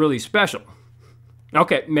something really special.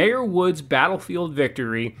 Okay, Mayor Wood's battlefield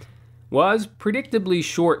victory was predictably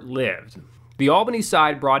short-lived. The Albany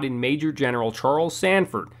side brought in Major General Charles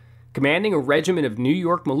Sanford, commanding a regiment of New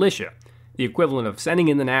York militia, the equivalent of sending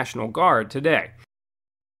in the National Guard today.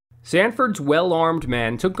 Sanford's well-armed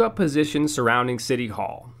men took up positions surrounding City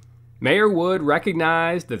Hall. Mayor Wood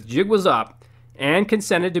recognized that the jig was up and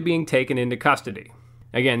consented to being taken into custody.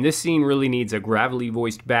 Again, this scene really needs a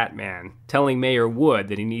gravelly-voiced Batman telling Mayor Wood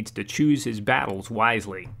that he needs to choose his battles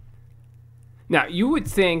wisely. Now, you would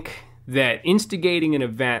think that instigating an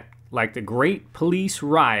event like the Great Police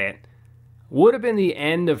Riot would have been the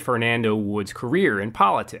end of Fernando Wood's career in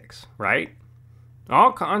politics, right?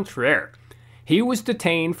 Au contraire. He was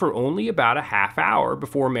detained for only about a half hour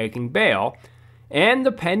before making bail, and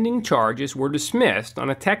the pending charges were dismissed on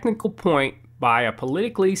a technical point by a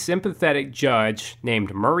politically sympathetic judge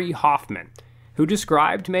named Murray Hoffman, who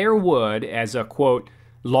described Mayor Wood as a, quote,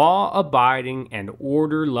 law-abiding and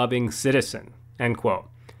order-loving citizen, end quote.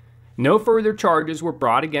 No further charges were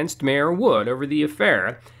brought against Mayor Wood over the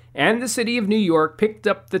affair, and the city of New York picked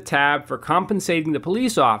up the tab for compensating the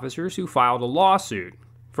police officers who filed a lawsuit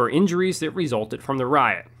for injuries that resulted from the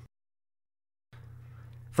riot.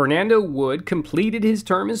 Fernando Wood completed his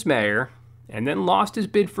term as mayor and then lost his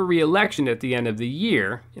bid for re-election at the end of the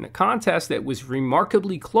year in a contest that was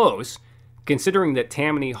remarkably close, considering that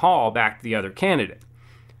Tammany Hall backed the other candidate.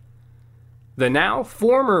 The now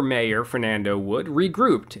former mayor, Fernando Wood,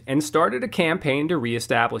 regrouped and started a campaign to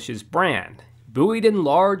reestablish his brand, buoyed in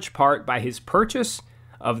large part by his purchase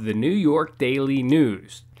of the New York Daily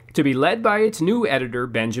News, to be led by its new editor,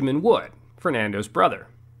 Benjamin Wood, Fernando's brother.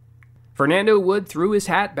 Fernando Wood threw his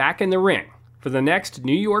hat back in the ring for the next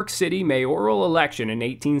New York City mayoral election in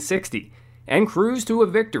 1860 and cruised to a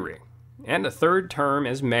victory and a third term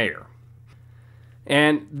as mayor.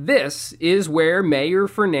 And this is where Mayor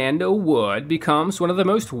Fernando Wood becomes one of the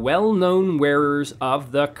most well-known wearers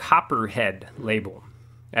of the Copperhead label.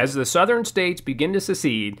 As the southern states begin to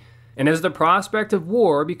secede, and as the prospect of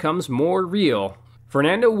war becomes more real,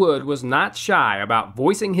 Fernando Wood was not shy about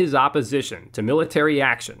voicing his opposition to military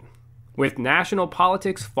action. With national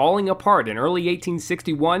politics falling apart in early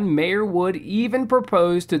 1861, Mayor Wood even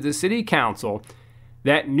proposed to the city council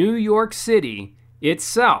that New York City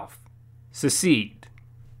itself secede.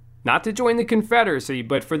 Not to join the Confederacy,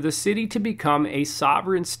 but for the city to become a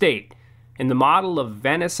sovereign state in the model of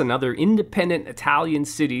Venice and other independent Italian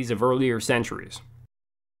cities of earlier centuries.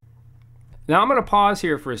 Now I'm going to pause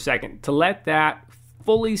here for a second to let that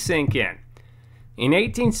fully sink in. In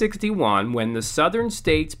 1861, when the southern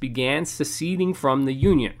states began seceding from the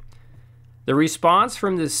Union, the response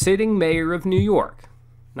from the sitting mayor of New York,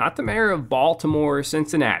 not the mayor of Baltimore or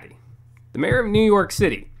Cincinnati, the mayor of New York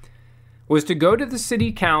City, was to go to the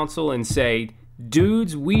city council and say,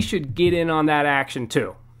 dudes, we should get in on that action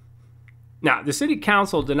too. Now, the city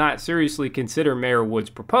council did not seriously consider Mayor Wood's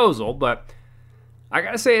proposal, but I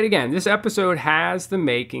gotta say it again, this episode has the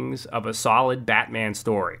makings of a solid Batman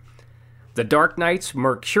story. The Dark Knight's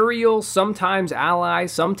mercurial, sometimes ally,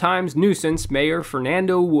 sometimes nuisance, Mayor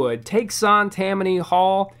Fernando Wood takes on Tammany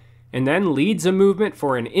Hall and then leads a movement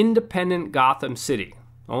for an independent Gotham City,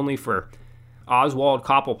 only for Oswald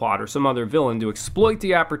Cobblepot or some other villain to exploit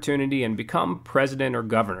the opportunity and become president or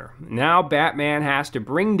governor. Now Batman has to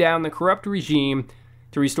bring down the corrupt regime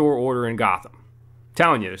to restore order in Gotham.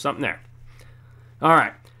 Telling you, there's something there. All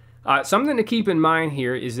right. Something to keep in mind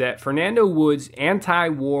here is that Fernando Wood's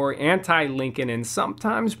anti-war, anti-Lincoln, and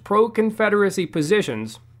sometimes pro-Confederacy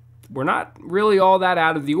positions were not really all that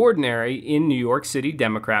out of the ordinary in New York City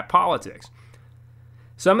Democrat politics.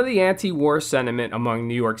 Some of the anti-war sentiment among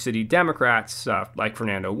New York City Democrats, like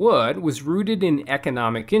Fernando Wood, was rooted in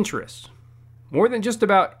economic interests. More than just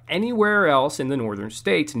about anywhere else in the northern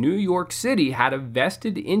states, New York City had a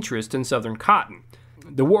vested interest in southern cotton.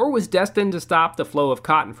 The war was destined to stop the flow of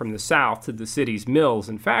cotton from the south to the city's mills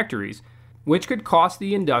and factories, which could cost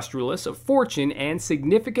the industrialists a fortune and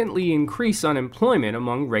significantly increase unemployment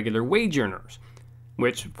among regular wage earners,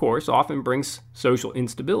 which, of course, often brings social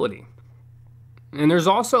instability. And there's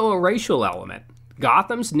also a racial element.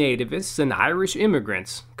 Gotham's nativists and Irish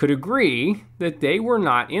immigrants could agree that they were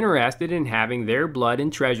not interested in having their blood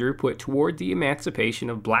and treasure put toward the emancipation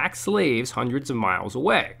of black slaves hundreds of miles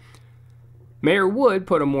away. Mayor Wood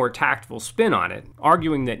put a more tactful spin on it,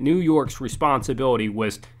 arguing that New York's responsibility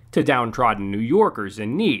was to downtrodden New Yorkers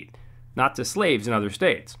in need, not to slaves in other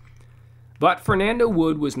states. But Fernando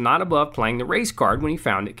Wood was not above playing the race card when he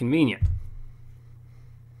found it convenient.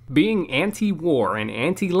 Being anti-war and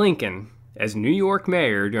anti-Lincoln as New York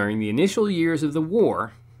mayor during the initial years of the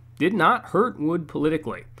war did not hurt Wood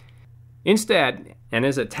politically. Instead, and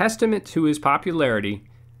as a testament to his popularity,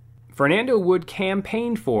 Fernando Wood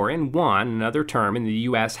campaigned for and won another term in the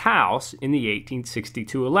U.S. House in the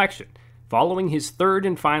 1862 election, following his third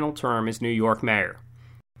and final term as New York mayor.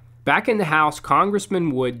 Back in the House,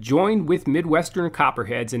 Congressman Wood joined with Midwestern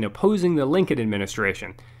Copperheads in opposing the Lincoln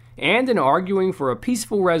administration and in arguing for a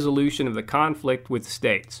peaceful resolution of the conflict with the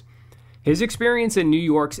states. His experience in New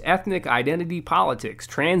York's ethnic identity politics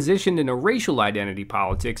transitioned into racial identity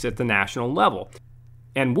politics at the national level,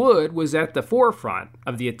 and Wood was at the forefront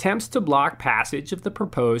of the attempts to block passage of the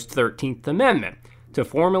proposed 13th Amendment to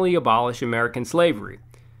formally abolish American slavery,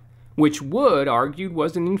 which Wood argued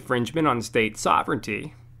was an infringement on state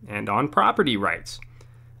sovereignty and on property rights.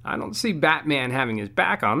 I don't see Batman having his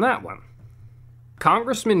back on that one.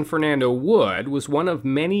 Congressman Fernando Wood was one of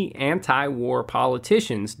many anti-war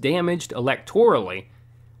politicians damaged electorally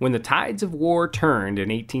when the tides of war turned in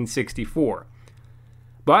 1864.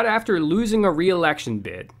 But after losing a re-election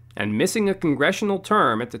bid and missing a congressional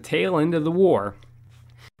term at the tail end of the war,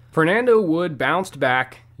 Fernando Wood bounced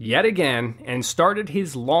back yet again and started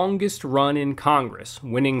his longest run in Congress,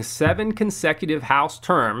 winning 7 consecutive House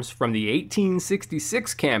terms from the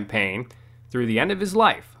 1866 campaign through the end of his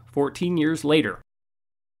life, 14 years later.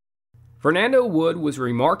 Fernando Wood was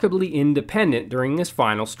remarkably independent during his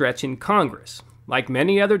final stretch in Congress. Like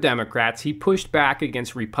many other Democrats, he pushed back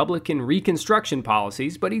against Republican Reconstruction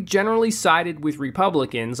policies, but he generally sided with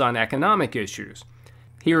Republicans on economic issues.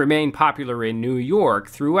 He remained popular in New York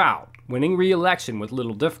throughout, winning re-election with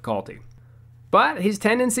little difficulty. But his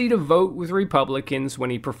tendency to vote with Republicans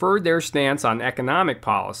when he preferred their stance on economic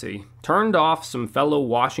policy turned off some fellow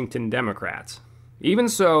Washington Democrats. Even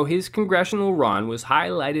so, his congressional run was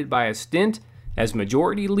highlighted by a stint as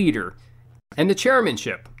majority leader and the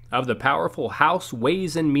chairmanship of the powerful House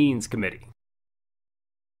Ways and Means Committee.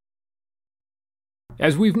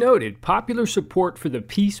 As we've noted, popular support for the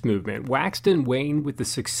peace movement waxed and waned with the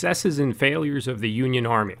successes and failures of the Union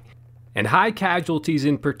Army, and high casualties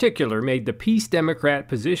in particular made the peace Democrat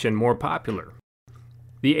position more popular.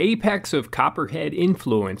 The apex of Copperhead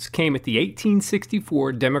influence came at the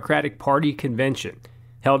 1864 Democratic Party Convention,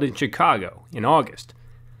 held in Chicago in August.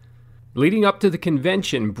 Leading up to the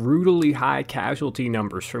convention, brutally high casualty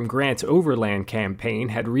numbers from Grant's Overland campaign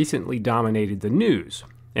had recently dominated the news,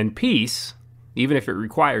 and peace, even if it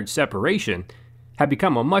required separation, had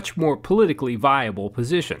become a much more politically viable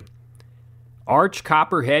position. Arch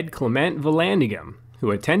Copperhead Clement Vallandigham,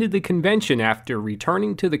 who attended the convention after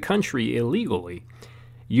returning to the country illegally,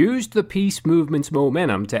 used the peace movement's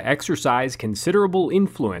momentum to exercise considerable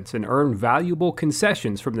influence and earn valuable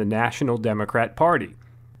concessions from the National Democrat Party,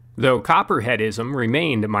 though Copperheadism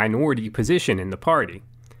remained a minority position in the party.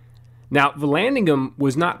 Now, Vallandigham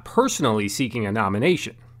was not personally seeking a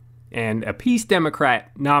nomination, and a peace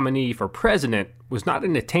Democrat nominee for president was not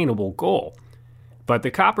an attainable goal. But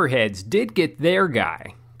the Copperheads did get their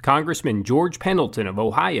guy, Congressman George Pendleton of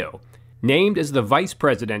Ohio, named as the vice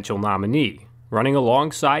presidential nominee, running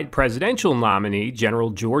alongside presidential nominee General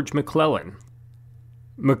George McClellan.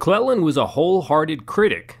 McClellan was a wholehearted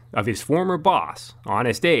critic of his former boss,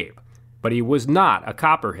 Honest Abe, but he was not a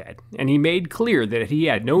Copperhead, and he made clear that he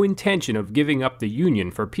had no intention of giving up the Union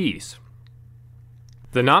for peace.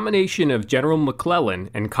 The nomination of General McClellan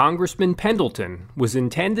and Congressman Pendleton was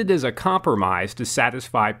intended as a compromise to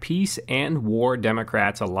satisfy peace and war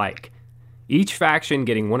Democrats alike, each faction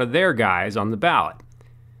getting one of their guys on the ballot.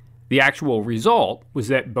 The actual result was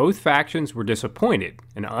that both factions were disappointed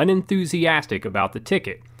and unenthusiastic about the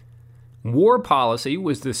ticket. War policy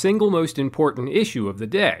was the single most important issue of the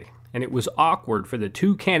day, and it was awkward for the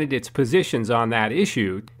two candidates' positions on that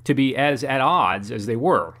issue to be as at odds as they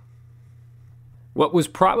were. What was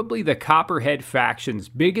probably the Copperhead faction's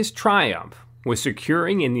biggest triumph was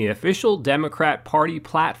securing in the official Democrat Party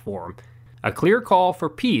platform a clear call for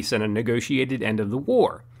peace and a negotiated end of the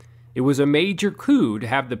war. It was a major coup to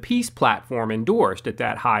have the peace platform endorsed at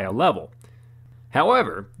that high a level.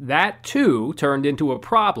 However, that too turned into a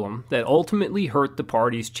problem that ultimately hurt the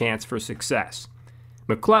party's chance for success.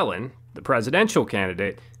 McClellan, the presidential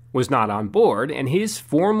candidate, was not on board, and his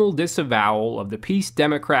formal disavowal of the peace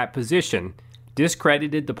Democrat position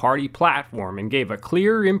discredited the party platform and gave a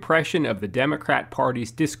clear impression of the Democrat Party's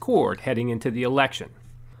discord heading into the election.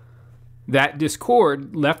 That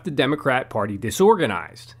discord left the Democrat Party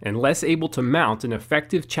disorganized and less able to mount an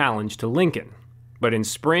effective challenge to Lincoln. But in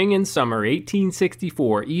spring and summer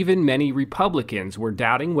 1864, even many Republicans were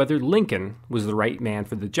doubting whether Lincoln was the right man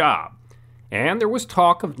for the job, and there was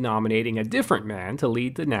talk of nominating a different man to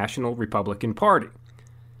lead the National Republican Party.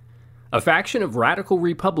 A faction of radical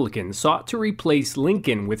Republicans sought to replace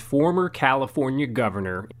Lincoln with former California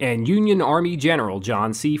Governor and Union Army General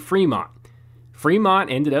John C. Fremont.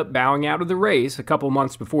 Fremont ended up bowing out of the race a couple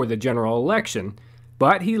months before the general election,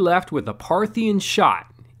 but he left with a Parthian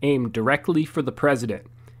shot aimed directly for the president,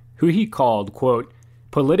 who he called, quote,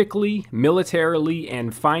 politically, militarily,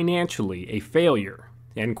 and financially a failure,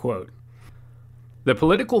 end quote. The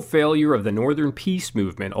political failure of the Northern Peace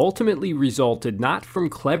Movement ultimately resulted not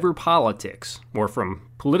from clever politics or from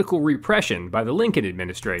political repression by the Lincoln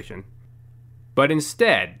administration, but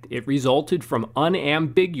instead it resulted from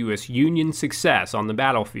unambiguous Union success on the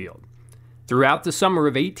battlefield. Throughout the summer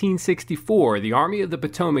of 1864, the Army of the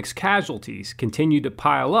Potomac's casualties continued to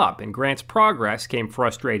pile up, and Grant's progress came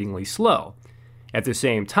frustratingly slow. At the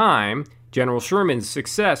same time, General Sherman's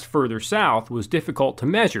success further south was difficult to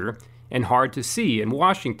measure and hard to see in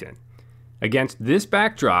Washington. Against this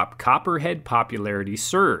backdrop, Copperhead popularity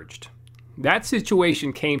surged. That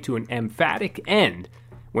situation came to an emphatic end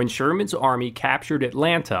when Sherman's army captured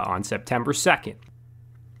Atlanta on September 2nd.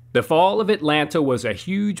 The fall of Atlanta was a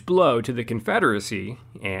huge blow to the Confederacy,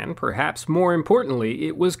 and perhaps more importantly,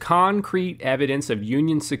 it was concrete evidence of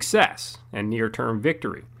Union success and near-term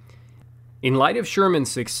victory. In light of Sherman's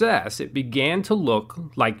success, it began to look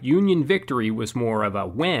like Union victory was more of a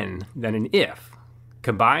when than an if.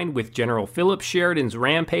 Combined with General Philip Sheridan's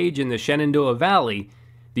rampage in the Shenandoah Valley,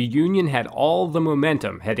 the Union had all the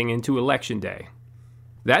momentum heading into Election Day.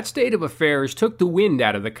 That state of affairs took the wind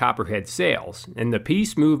out of the Copperhead sails, and the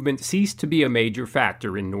peace movement ceased to be a major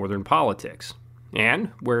factor in Northern politics. And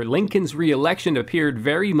where Lincoln's re-election appeared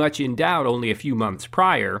very much in doubt only a few months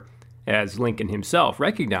prior, as Lincoln himself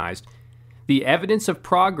recognized, the evidence of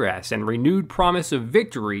progress and renewed promise of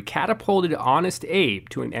victory catapulted Honest Abe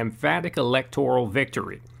to an emphatic electoral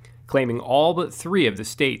victory, claiming all but 3 of the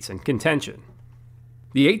states in contention.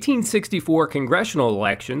 The 1864 congressional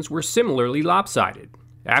elections were similarly lopsided.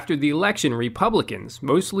 After the election, Republicans,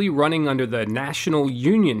 mostly running under the National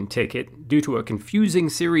Union ticket due to a confusing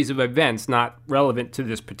series of events not relevant to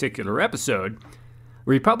this particular episode,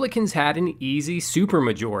 Republicans had an easy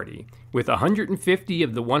supermajority, with 150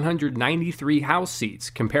 of the 193 House seats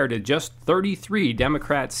compared to just 33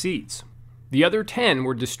 Democrat seats. The other 10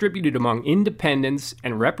 were distributed among independents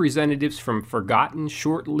and representatives from forgotten,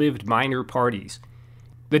 short-lived minor parties.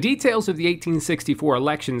 The details of the 1864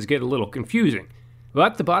 elections get a little confusing,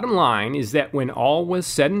 but the bottom line is that when all was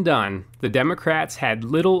said and done, the Democrats had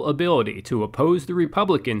little ability to oppose the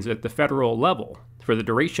Republicans at the federal level for the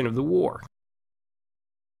duration of the war.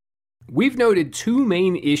 We've noted two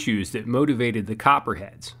main issues that motivated the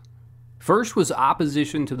Copperheads. First was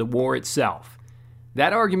opposition to the war itself.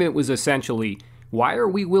 That argument was essentially, why are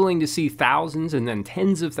we willing to see thousands and then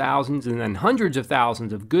tens of thousands and then hundreds of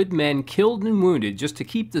thousands of good men killed and wounded just to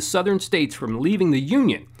keep the southern states from leaving the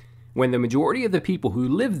Union, when the majority of the people who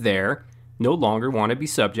live there no longer want to be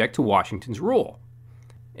subject to Washington's rule?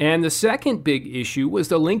 And the second big issue was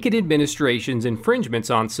the Lincoln administration's infringements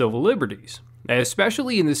on civil liberties,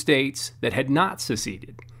 especially in the states that had not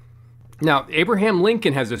seceded. Now, Abraham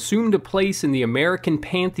Lincoln has assumed a place in the American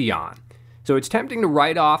pantheon, so it's tempting to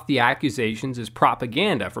write off the accusations as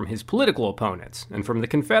propaganda from his political opponents and from the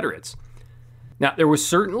Confederates. Now, there was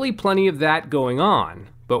certainly plenty of that going on,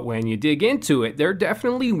 but when you dig into it, there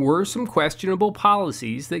definitely were some questionable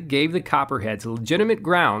policies that gave the Copperheads legitimate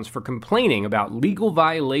grounds for complaining about legal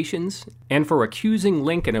violations and for accusing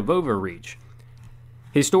Lincoln of overreach.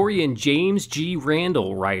 Historian James G.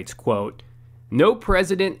 Randall writes, quote, "No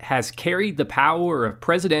president has carried the power of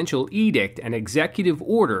presidential edict and executive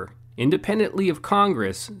order independently of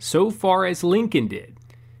Congress so far as Lincoln did.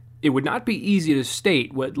 It would not be easy to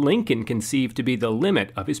state what Lincoln conceived to be the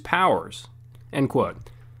limit of his powers." End quote.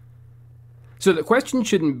 So the question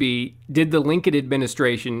shouldn't be, did the Lincoln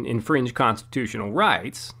administration infringe constitutional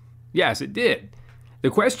rights? Yes, it did.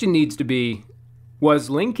 The question needs to be,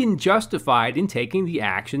 was Lincoln justified in taking the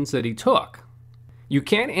actions that he took? You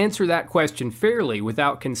can't answer that question fairly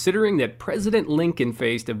without considering that President Lincoln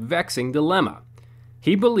faced a vexing dilemma.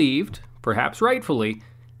 He believed, perhaps rightfully,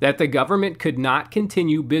 that the government could not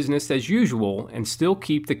continue business as usual and still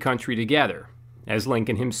keep the country together. As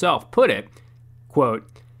Lincoln himself put it, quote,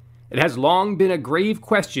 "It has long been a grave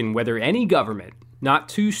question whether any government, not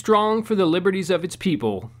too strong for the liberties of its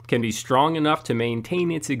people, can be strong enough to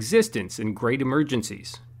maintain its existence in great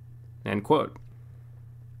emergencies." End quote.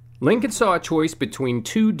 Lincoln saw a choice between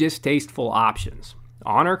two distasteful options: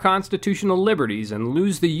 honor constitutional liberties and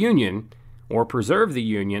lose the Union, or preserve the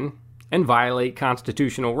Union and violate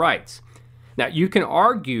constitutional rights. Now, you can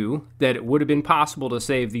argue that it would have been possible to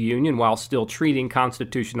save the Union while still treating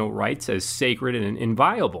constitutional rights as sacred and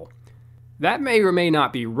inviolable. That may or may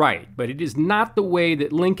not be right, but it is not the way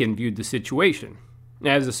that Lincoln viewed the situation.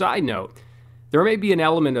 As a side note, there may be an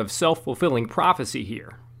element of self-fulfilling prophecy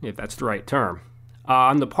here, if that's the right term,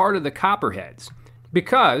 on the part of the Copperheads,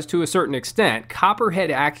 because, to a certain extent,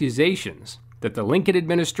 Copperhead accusations that the Lincoln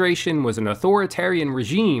administration was an authoritarian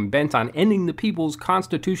regime bent on ending the people's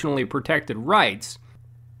constitutionally protected rights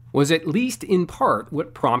was at least in part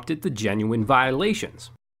what prompted the genuine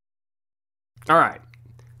violations. All right.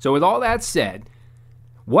 So with all that said,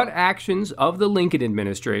 what actions of the Lincoln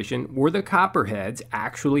administration were the Copperheads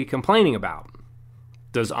actually complaining about?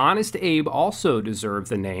 Does Honest Abe also deserve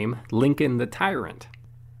the name Lincoln the Tyrant?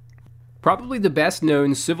 Probably the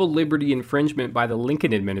best-known civil liberty infringement by the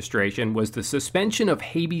Lincoln administration was the suspension of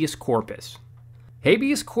habeas corpus.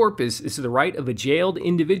 Habeas corpus is the right of a jailed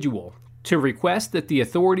individual to request that the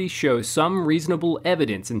authorities show some reasonable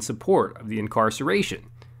evidence in support of the incarceration,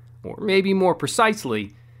 or maybe more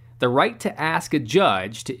precisely, the right to ask a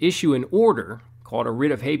judge to issue an order, called a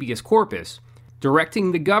writ of habeas corpus,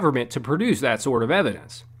 directing the government to produce that sort of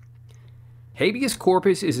evidence. Habeas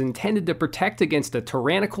corpus is intended to protect against a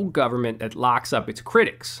tyrannical government that locks up its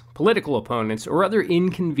critics, political opponents, or other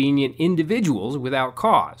inconvenient individuals without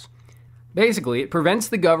cause. Basically, it prevents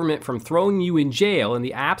the government from throwing you in jail in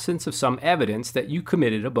the absence of some evidence that you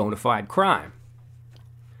committed a bona fide crime.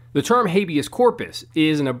 The term habeas corpus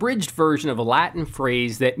is an abridged version of a Latin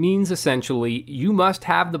phrase that means essentially, you must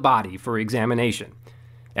have the body for examination,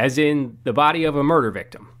 as in the body of a murder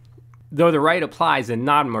victim, though the right applies in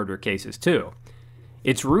non-murder cases too.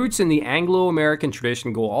 Its roots in the Anglo-American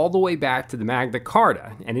tradition go all the way back to the Magna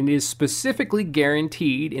Carta, and it is specifically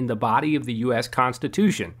guaranteed in the body of the U.S.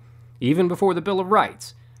 Constitution, even before the Bill of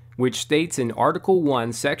Rights, which states in Article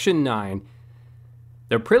 1, Section 9,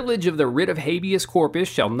 "The privilege of the writ of habeas corpus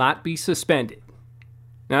shall not be suspended."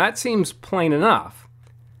 Now that seems plain enough,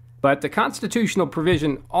 but the constitutional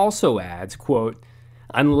provision also adds, quote,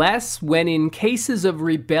 unless when in cases of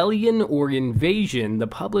rebellion or invasion the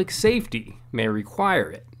public safety may require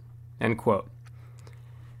it, end quote.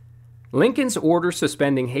 Lincoln's order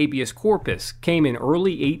suspending habeas corpus came in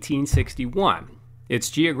early 1861. Its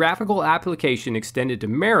geographical application extended to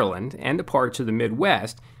Maryland and to parts of the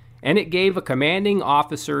Midwest, and it gave a commanding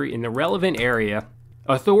officer in the relevant area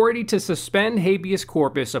authority to suspend habeas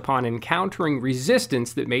corpus upon encountering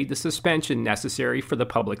resistance that made the suspension necessary for the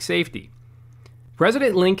public safety.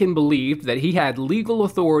 President Lincoln believed that he had legal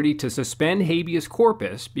authority to suspend habeas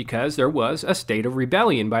corpus because there was a state of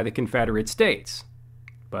rebellion by the Confederate States,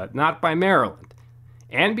 but not by Maryland,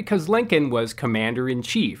 and because Lincoln was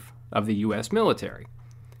commander-in-chief of the U.S. military.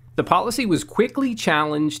 The policy was quickly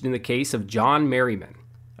challenged in the case of John Merryman,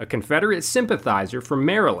 a Confederate sympathizer from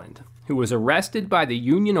Maryland who was arrested by the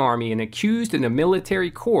Union Army and accused in a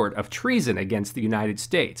military court of treason against the United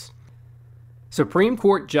States. Supreme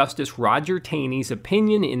Court Justice Roger Taney's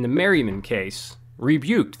opinion in the Merryman case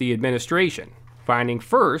rebuked the administration, finding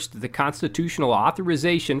first that the constitutional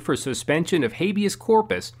authorization for suspension of habeas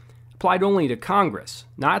corpus applied only to Congress,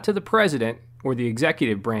 not to the President or the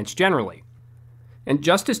executive branch generally. And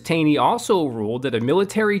Justice Taney also ruled that a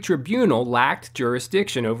military tribunal lacked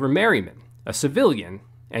jurisdiction over Merryman, a civilian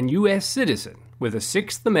and U.S. citizen with a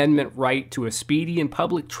Sixth Amendment right to a speedy and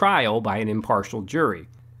public trial by an impartial jury.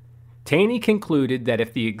 Taney concluded that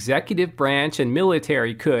if the executive branch and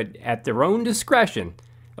military could, at their own discretion,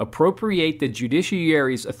 appropriate the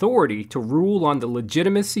judiciary's authority to rule on the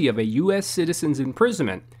legitimacy of a U.S. citizen's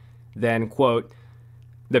imprisonment, then, quote,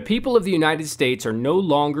 the people of the United States are no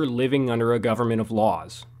longer living under a government of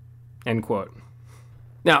laws, end quote.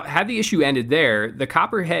 Now, had the issue ended there, the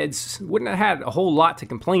Copperheads wouldn't have had a whole lot to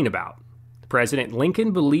complain about. President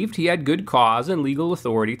Lincoln believed he had good cause and legal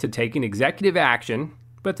authority to take an executive action,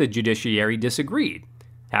 but the judiciary disagreed.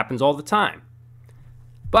 Happens all the time.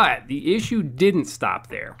 But the issue didn't stop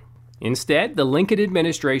there. Instead, the Lincoln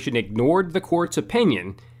administration ignored the court's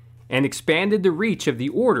opinion and expanded the reach of the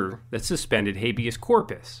order that suspended habeas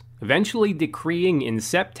corpus, eventually decreeing in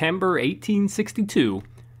September 1862,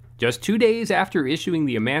 just 2 days after issuing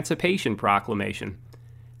the Emancipation Proclamation,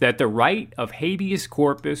 that the right of habeas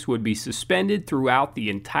corpus would be suspended throughout the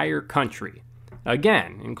entire country,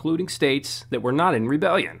 again, including states that were not in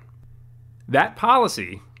rebellion. That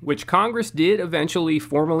policy, which Congress did eventually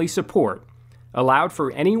formally support, allowed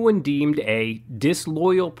for anyone deemed a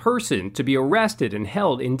disloyal person to be arrested and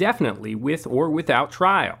held indefinitely with or without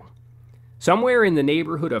trial. Somewhere in the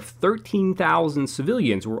neighborhood of 13,000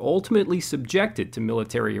 civilians were ultimately subjected to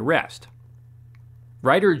military arrest.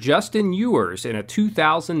 Writer Justin Ewers, in a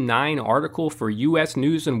 2009 article for U.S.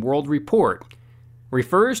 News and World Report,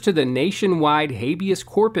 refers to the nationwide habeas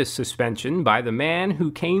corpus suspension by the man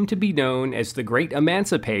who came to be known as the Great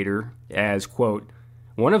Emancipator as, quote,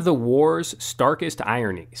 one of the war's starkest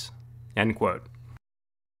ironies, end quote.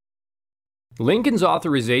 Lincoln's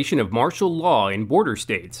authorization of martial law in border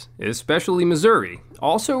states, especially Missouri,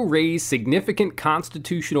 also raised significant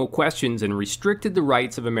constitutional questions and restricted the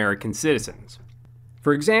rights of American citizens.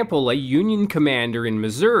 For example, a Union commander in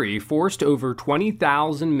Missouri forced over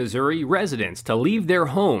 20,000 Missouri residents to leave their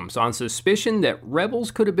homes on suspicion that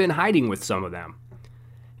rebels could have been hiding with some of them.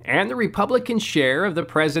 And the Republican share of the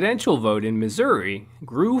presidential vote in Missouri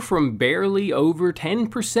grew from barely over 10%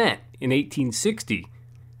 in 1860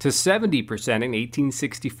 to 70% in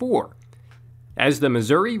 1864, as the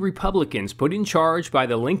Missouri Republicans put in charge by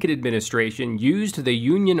the Lincoln administration used the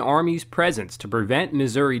Union Army's presence to prevent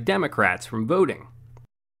Missouri Democrats from voting.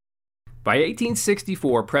 By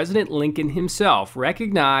 1864, President Lincoln himself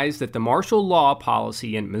recognized that the martial law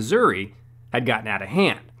policy in Missouri had gotten out of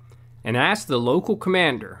hand and asked the local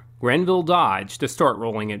commander, Grenville Dodge, to start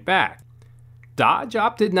rolling it back. Dodge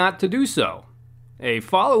opted not to do so. A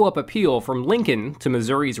follow-up appeal from Lincoln to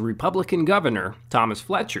Missouri's Republican governor, Thomas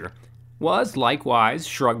Fletcher, was likewise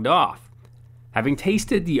shrugged off. Having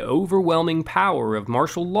tasted the overwhelming power of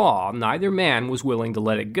martial law, neither man was willing to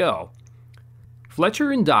let it go.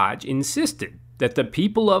 Fletcher and Dodge insisted that the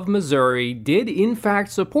people of Missouri did in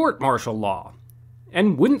fact support martial law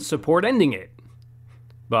and wouldn't support ending it.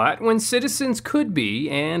 But when citizens could be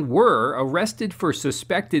and were arrested for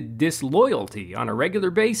suspected disloyalty on a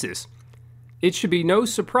regular basis, it should be no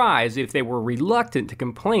surprise if they were reluctant to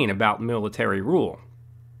complain about military rule.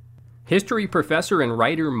 History professor and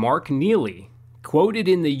writer Mark Neely, quoted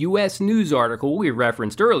in the U.S. News article we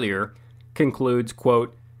referenced earlier, concludes,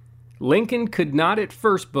 quote, Lincoln could not at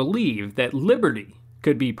first believe that liberty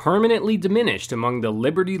could be permanently diminished among the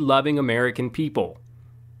liberty-loving American people.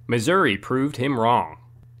 Missouri proved him wrong.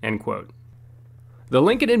 End quote. The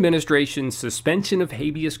Lincoln administration's suspension of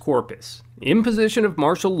habeas corpus Imposition of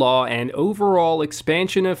martial law and overall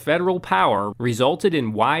expansion of federal power resulted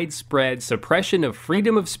in widespread suppression of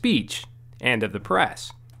freedom of speech and of the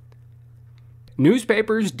press.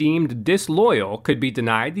 Newspapers deemed disloyal could be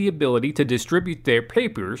denied the ability to distribute their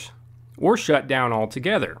papers or shut down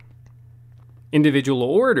altogether. Individual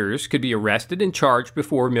orators could be arrested and charged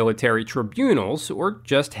before military tribunals or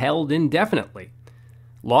just held indefinitely.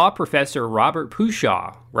 Law professor Robert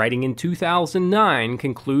Pushaw, writing in 2009,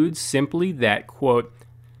 concludes simply that, quote,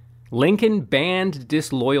 Lincoln banned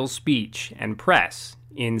disloyal speech and press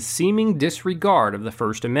in seeming disregard of the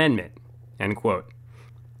First Amendment, end quote.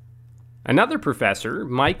 Another professor,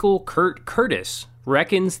 Michael Kurt Curtis,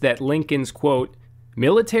 reckons that Lincoln's, quote,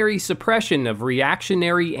 military suppression of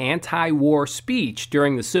reactionary anti-war speech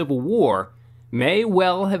during the Civil War may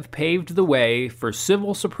well have paved the way for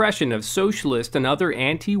civil suppression of socialist and other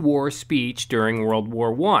anti-war speech during World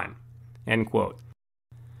War I, end quote.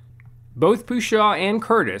 Both Pushaw and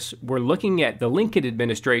Curtis were looking at the Lincoln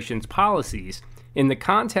administration's policies in the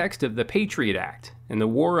context of the Patriot Act and the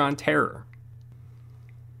War on Terror.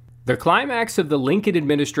 The climax of the Lincoln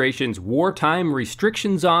administration's wartime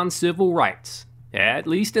restrictions on civil rights, at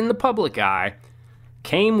least in the public eye,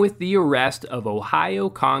 came with the arrest of Ohio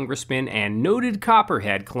Congressman and noted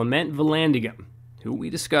Copperhead Clement Vallandigham, who we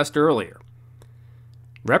discussed earlier.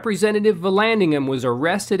 Representative Vallandigham was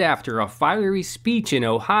arrested after a fiery speech in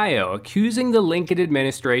Ohio accusing the Lincoln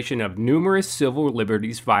administration of numerous civil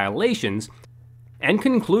liberties violations and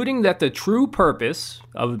concluding that the true purpose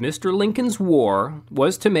of Mr. Lincoln's war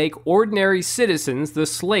was to make ordinary citizens the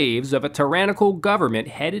slaves of a tyrannical government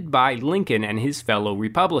headed by Lincoln and his fellow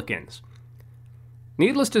Republicans.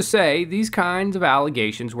 Needless to say, these kinds of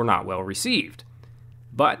allegations were not well received,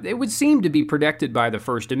 but they would seem to be protected by the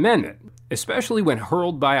First Amendment, especially when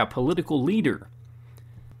hurled by a political leader.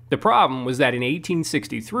 The problem was that in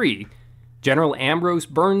 1863, General Ambrose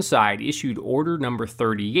Burnside issued Order No.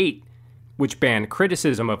 38, which banned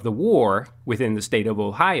criticism of the war within the state of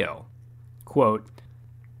Ohio. Quote,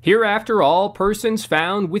 Hereafter all persons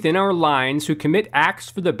found within our lines who commit acts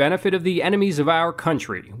for the benefit of the enemies of our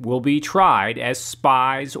country will be tried as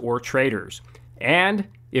spies or traitors, and,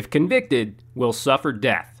 if convicted, will suffer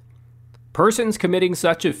death. Persons committing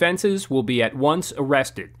such offenses will be at once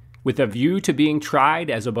arrested, with a view to being tried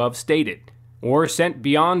as above stated, or sent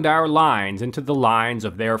beyond our lines into the lines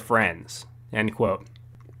of their friends. End quote.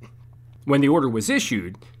 When the order was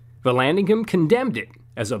issued, Vallandigham condemned it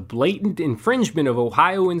as a blatant infringement of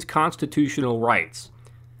Ohioans' constitutional rights.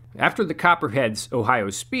 After the Copperheads' Ohio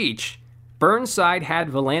speech, Burnside had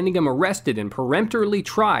Vallandigham arrested and peremptorily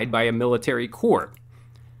tried by a military court,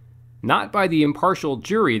 not by the impartial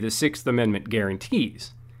jury the Sixth Amendment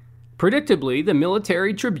guarantees. Predictably, the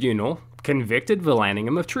military tribunal convicted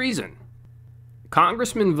Vallandigham of treason.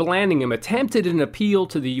 Congressman Vallandigham attempted an appeal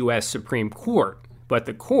to the U.S. Supreme Court, but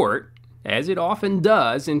the court, as it often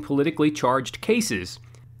does in politically charged cases,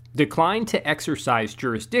 declined to exercise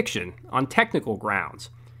jurisdiction on technical grounds,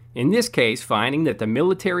 in this case finding that the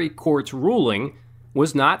military court's ruling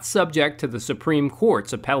was not subject to the Supreme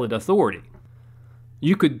Court's appellate authority.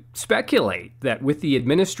 You could speculate that with the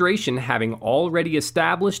administration having already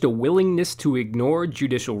established a willingness to ignore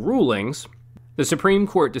judicial rulings, the Supreme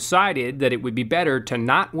Court decided that it would be better to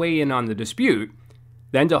not weigh in on the dispute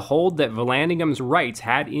than to hold that Vallandigham's rights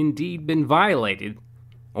had indeed been violated,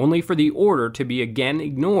 only for the order to be again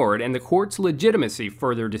ignored and the court's legitimacy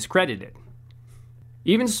further discredited.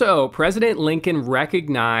 Even so, President Lincoln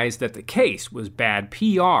recognized that the case was bad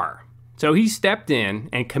PR, so he stepped in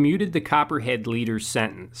and commuted the Copperhead leader's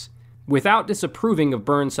sentence, without disapproving of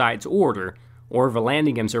Burnside's order or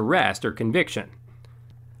Vallandigham's arrest or conviction.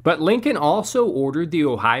 But Lincoln also ordered the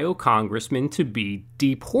Ohio congressman to be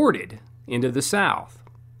deported into the South.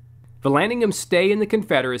 Vallandigham's stay in the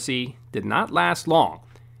Confederacy did not last long.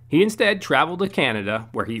 He instead traveled to Canada,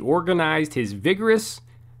 where he organized his vigorous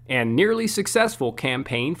and nearly successful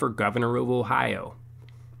campaign for governor of Ohio.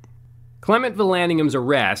 Clement Vallandigham's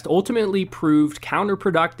arrest ultimately proved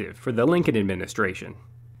counterproductive for the Lincoln administration.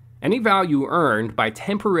 Any value earned by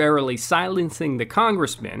temporarily silencing the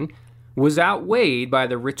congressman was outweighed by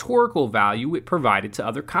the rhetorical value it provided to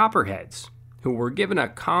other Copperheads, who were given a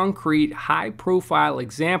concrete, high-profile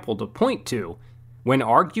example to point to when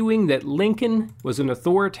arguing that Lincoln was an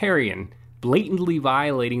authoritarian, blatantly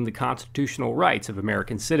violating the constitutional rights of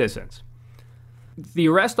American citizens. The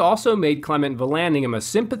arrest also made Clement Vallandigham a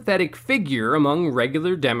sympathetic figure among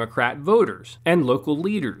regular Democrat voters and local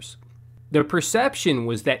leaders. The perception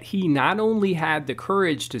was that he not only had the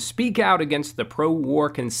courage to speak out against the pro-war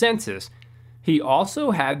consensus, he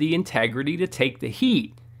also had the integrity to take the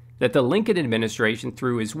heat that the Lincoln administration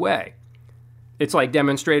threw his way. It's like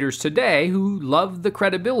demonstrators today who love the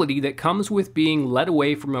credibility that comes with being led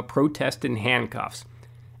away from a protest in handcuffs,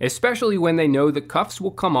 especially when they know the cuffs will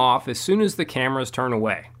come off as soon as the cameras turn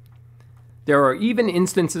away. There are even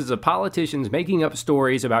instances of politicians making up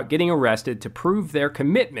stories about getting arrested to prove their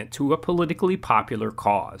commitment to a politically popular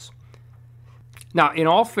cause. Now, in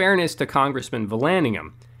all fairness to Congressman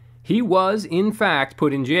Vallandigham, he was, in fact,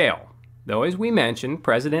 put in jail, though, as we mentioned,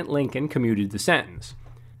 President Lincoln commuted the sentence.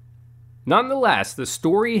 Nonetheless, the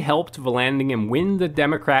story helped Vallandigham win the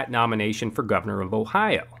Democrat nomination for governor of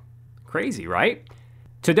Ohio. Crazy, right?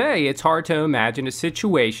 Today, it's hard to imagine a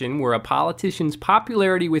situation where a politician's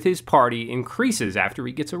popularity with his party increases after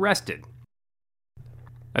he gets arrested.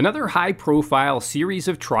 Another high-profile series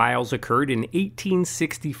of trials occurred in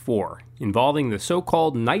 1864, involving the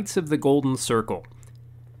so-called Knights of the Golden Circle.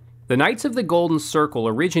 The Knights of the Golden Circle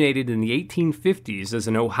originated in the 1850s as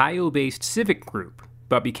an Ohio-based civic group,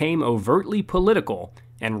 but became overtly political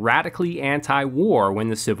and radically anti-war when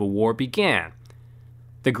the Civil War began.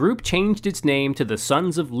 The group changed its name to the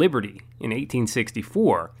Sons of Liberty in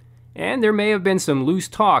 1864, and there may have been some loose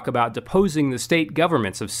talk about deposing the state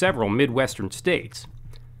governments of several Midwestern states.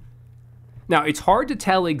 Now, it's hard to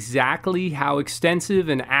tell exactly how extensive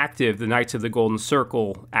and active the Knights of the Golden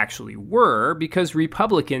Circle actually were because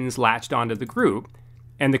Republicans latched onto the group,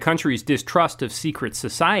 and the country's distrust of secret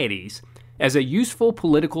societies, as a useful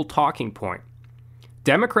political talking point.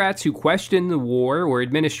 Democrats who questioned the war or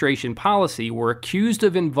administration policy were accused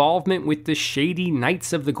of involvement with the shady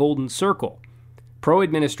Knights of the Golden Circle.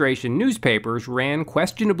 Pro-administration newspapers ran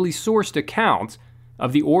questionably sourced accounts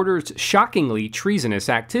of the order's shockingly treasonous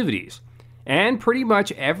activities, and pretty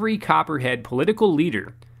much every Copperhead political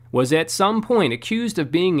leader was at some point accused of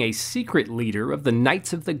being a secret leader of the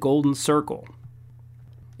Knights of the Golden Circle.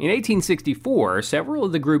 In 1864, several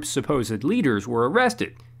of the group's supposed leaders were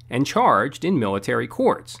arrested and charged in military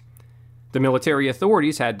courts. The military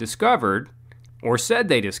authorities had discovered, or said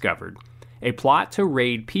they discovered, a plot to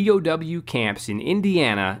raid POW camps in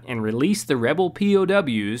Indiana and release the rebel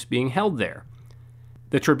POWs being held there.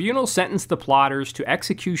 The tribunal sentenced the plotters to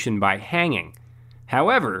execution by hanging.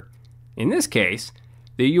 However, in this case,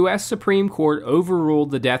 the U.S. Supreme Court overruled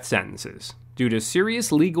the death sentences due to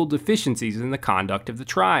serious legal deficiencies in the conduct of the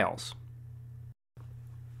trials.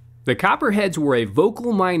 The Copperheads were a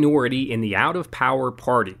vocal minority in the out-of-power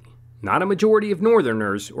party, not a majority of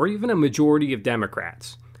Northerners or even a majority of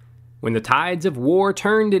Democrats. When the tides of war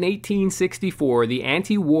turned in 1864, the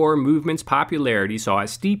anti-war movement's popularity saw a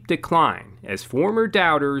steep decline as former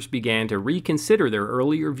doubters began to reconsider their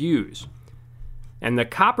earlier views. And the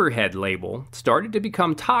Copperhead label started to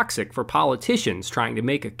become toxic for politicians trying to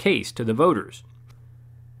make a case to the voters.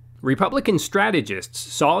 Republican strategists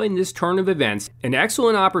saw in this turn of events an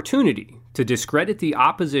excellent opportunity to discredit the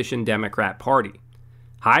opposition Democrat Party.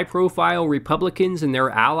 High-profile Republicans and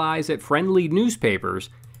their allies at friendly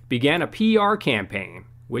newspapers began a PR campaign,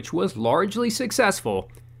 which was largely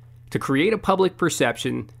successful, to create a public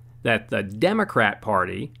perception that the Democrat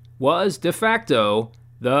Party was de facto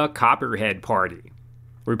the Copperhead Party.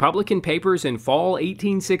 Republican papers in fall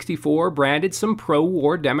 1864 branded some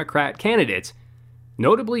pro-war Democrat candidates,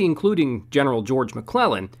 notably including General George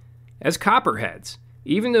McClellan, as Copperheads,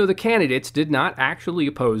 even though the candidates did not actually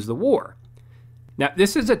oppose the war. Now,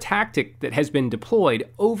 this is a tactic that has been deployed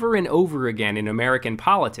over and over again in American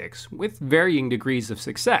politics with varying degrees of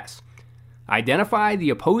success. Identify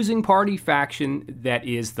the opposing party faction that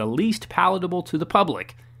is the least palatable to the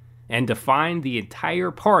public, and define the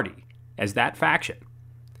entire party as that faction.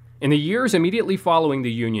 In the years immediately following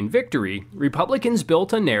the Union victory, Republicans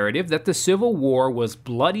built a narrative that the Civil War was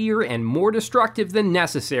bloodier and more destructive than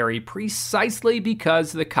necessary precisely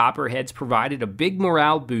because the Copperheads provided a big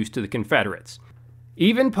morale boost to the Confederates.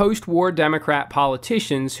 Even post-war Democrat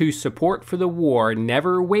politicians whose support for the war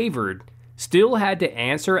never wavered still had to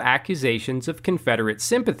answer accusations of Confederate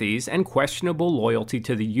sympathies and questionable loyalty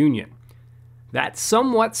to the Union. That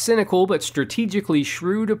somewhat cynical but strategically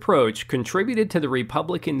shrewd approach contributed to the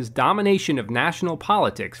Republicans' domination of national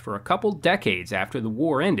politics for a couple decades after the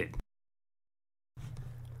war ended.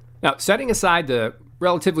 Now, setting aside the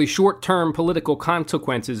relatively short-term political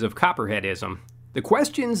consequences of Copperheadism, the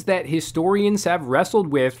questions that historians have wrestled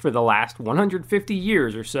with for the last 150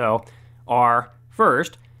 years or so are,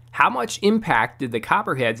 first, how much impact did the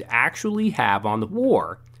Copperheads actually have on the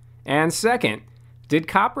war? And second, did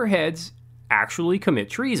Copperheads actually commit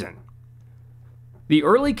treason? The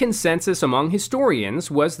early consensus among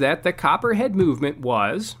historians was that the Copperhead movement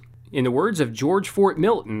was, in the words of George Fort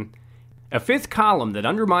Milton, a fifth column that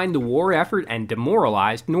undermined the war effort and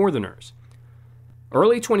demoralized Northerners.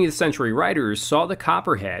 Early 20th century writers saw the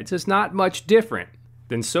Copperheads as not much different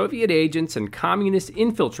than Soviet agents and communist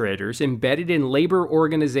infiltrators embedded in labor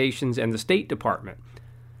organizations and the State Department.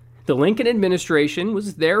 The Lincoln administration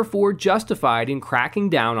was therefore justified in cracking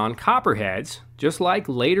down on Copperheads, just like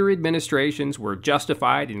later administrations were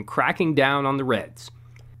justified in cracking down on the Reds.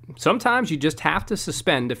 Sometimes you just have to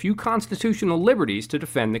suspend a few constitutional liberties to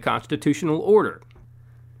defend the constitutional order.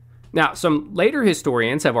 Now, some later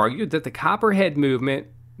historians have argued that the Copperhead movement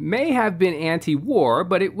may have been anti-war,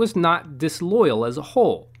 but it was not disloyal as a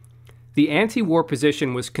whole. The anti-war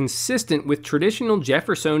position was consistent with traditional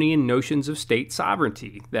Jeffersonian notions of state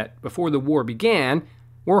sovereignty that, before the war began,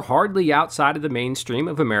 were hardly outside of the mainstream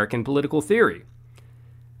of American political theory.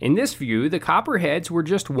 In this view, the Copperheads were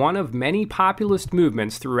just one of many populist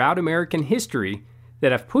movements throughout American history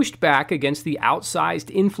that have pushed back against the outsized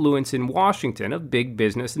influence in Washington of big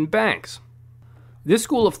business and banks. This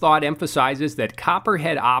school of thought emphasizes that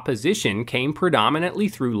Copperhead opposition came predominantly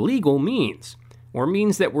through legal means, or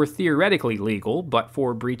means that were theoretically legal but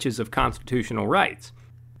for breaches of constitutional rights.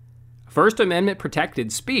 First Amendment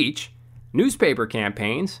protected speech, newspaper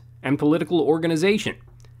campaigns, and political organization.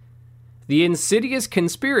 The insidious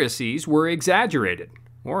conspiracies were exaggerated,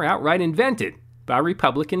 or outright invented, by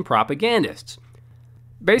Republican propagandists.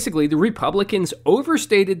 Basically, the Republicans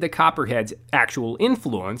overstated the Copperheads' actual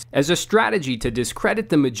influence as a strategy to discredit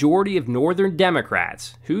the majority of Northern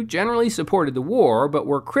Democrats, who generally supported the war but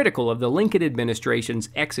were critical of the Lincoln administration's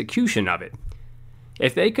execution of it.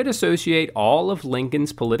 If they could associate all of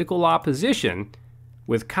Lincoln's political opposition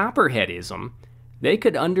with Copperheadism, they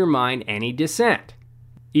could undermine any dissent,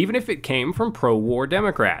 even if it came from pro-war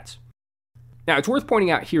Democrats. Now, it's worth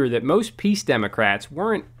pointing out here that most peace Democrats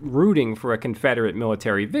weren't rooting for a Confederate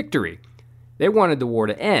military victory. They wanted the war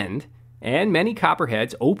to end, and many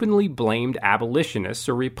Copperheads openly blamed abolitionists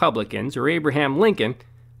or Republicans or Abraham Lincoln,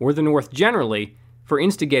 or the North generally, for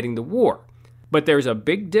instigating the war. But there's a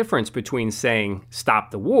big difference between saying,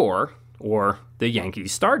 "Stop the war," or "the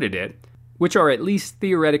Yankees started it," which are at least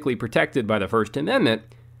theoretically protected by the First Amendment,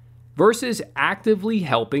 versus actively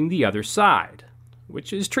helping the other side,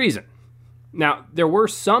 which is treason. Now, there were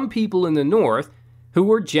some people in the North who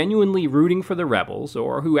were genuinely rooting for the rebels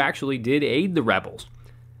or who actually did aid the rebels.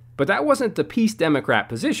 But that wasn't the peace Democrat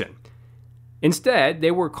position. Instead,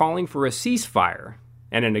 they were calling for a ceasefire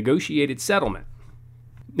and a negotiated settlement.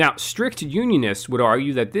 Now, strict Unionists would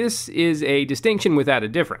argue that this is a distinction without a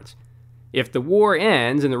difference. If the war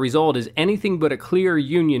ends and the result is anything but a clear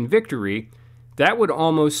Union victory, that would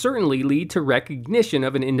almost certainly lead to recognition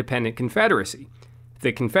of an independent Confederacy. If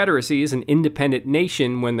the Confederacy is an independent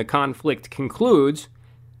nation when the conflict concludes,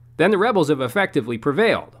 then the rebels have effectively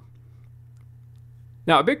prevailed.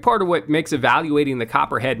 Now, a big part of what makes evaluating the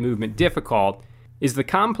Copperhead movement difficult is the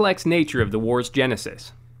complex nature of the war's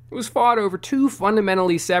genesis. It was fought over two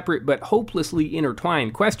fundamentally separate but hopelessly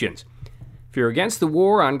intertwined questions. If you're against the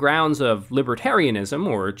war on grounds of libertarianism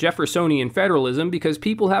or Jeffersonian federalism because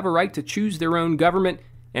people have a right to choose their own government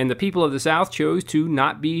and the people of the South chose to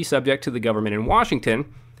not be subject to the government in Washington,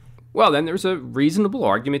 well, then there's a reasonable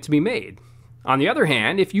argument to be made. On the other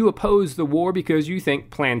hand, if you oppose the war because you think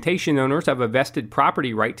plantation owners have a vested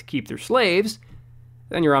property right to keep their slaves,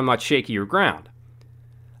 then you're on much shakier ground.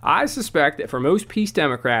 I suspect that for most peace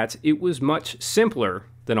Democrats, it was much simpler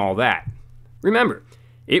than all that. Remember,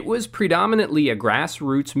 it was predominantly a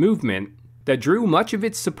grassroots movement that drew much of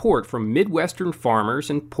its support from Midwestern farmers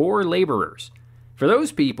and poor laborers. For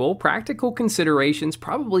those people, practical considerations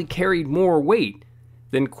probably carried more weight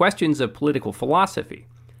than questions of political philosophy.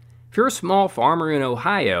 If you're a small farmer in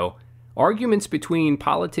Ohio, arguments between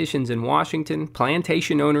politicians in Washington,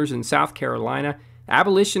 plantation owners in South Carolina,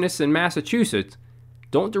 abolitionists in Massachusetts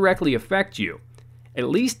don't directly affect you. At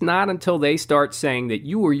least not until they start saying that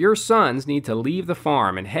you or your sons need to leave the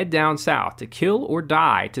farm and head down south to kill or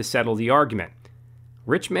die to settle the argument.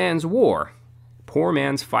 Rich man's war, poor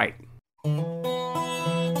man's fight.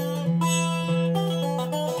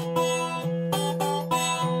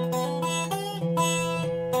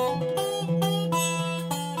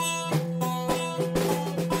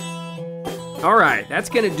 All right, that's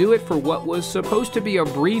going to do it for what was supposed to be a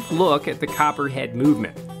brief look at the Copperhead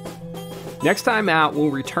movement. Next time out,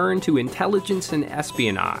 we'll return to intelligence and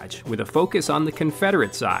espionage with a focus on the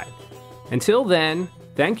Confederate side. Until then,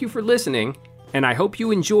 thank you for listening, and I hope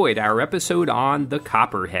you enjoyed our episode on the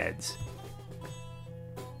Copperheads.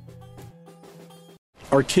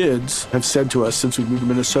 Our kids have said to us since we moved to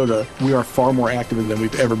Minnesota, we are far more active than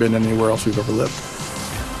we've ever been anywhere else we've ever lived.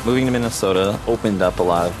 Moving to Minnesota opened up a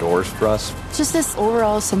lot of doors for us. Just this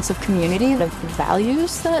overall sense of community, the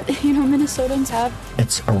values that, Minnesotans have.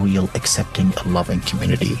 It's a real accepting, loving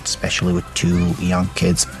community, especially with 2 young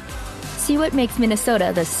kids. See what makes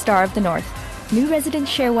Minnesota the star of the North. New residents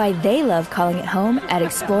share why they love calling it home at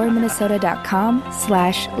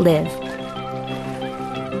exploreminnesota.com/live.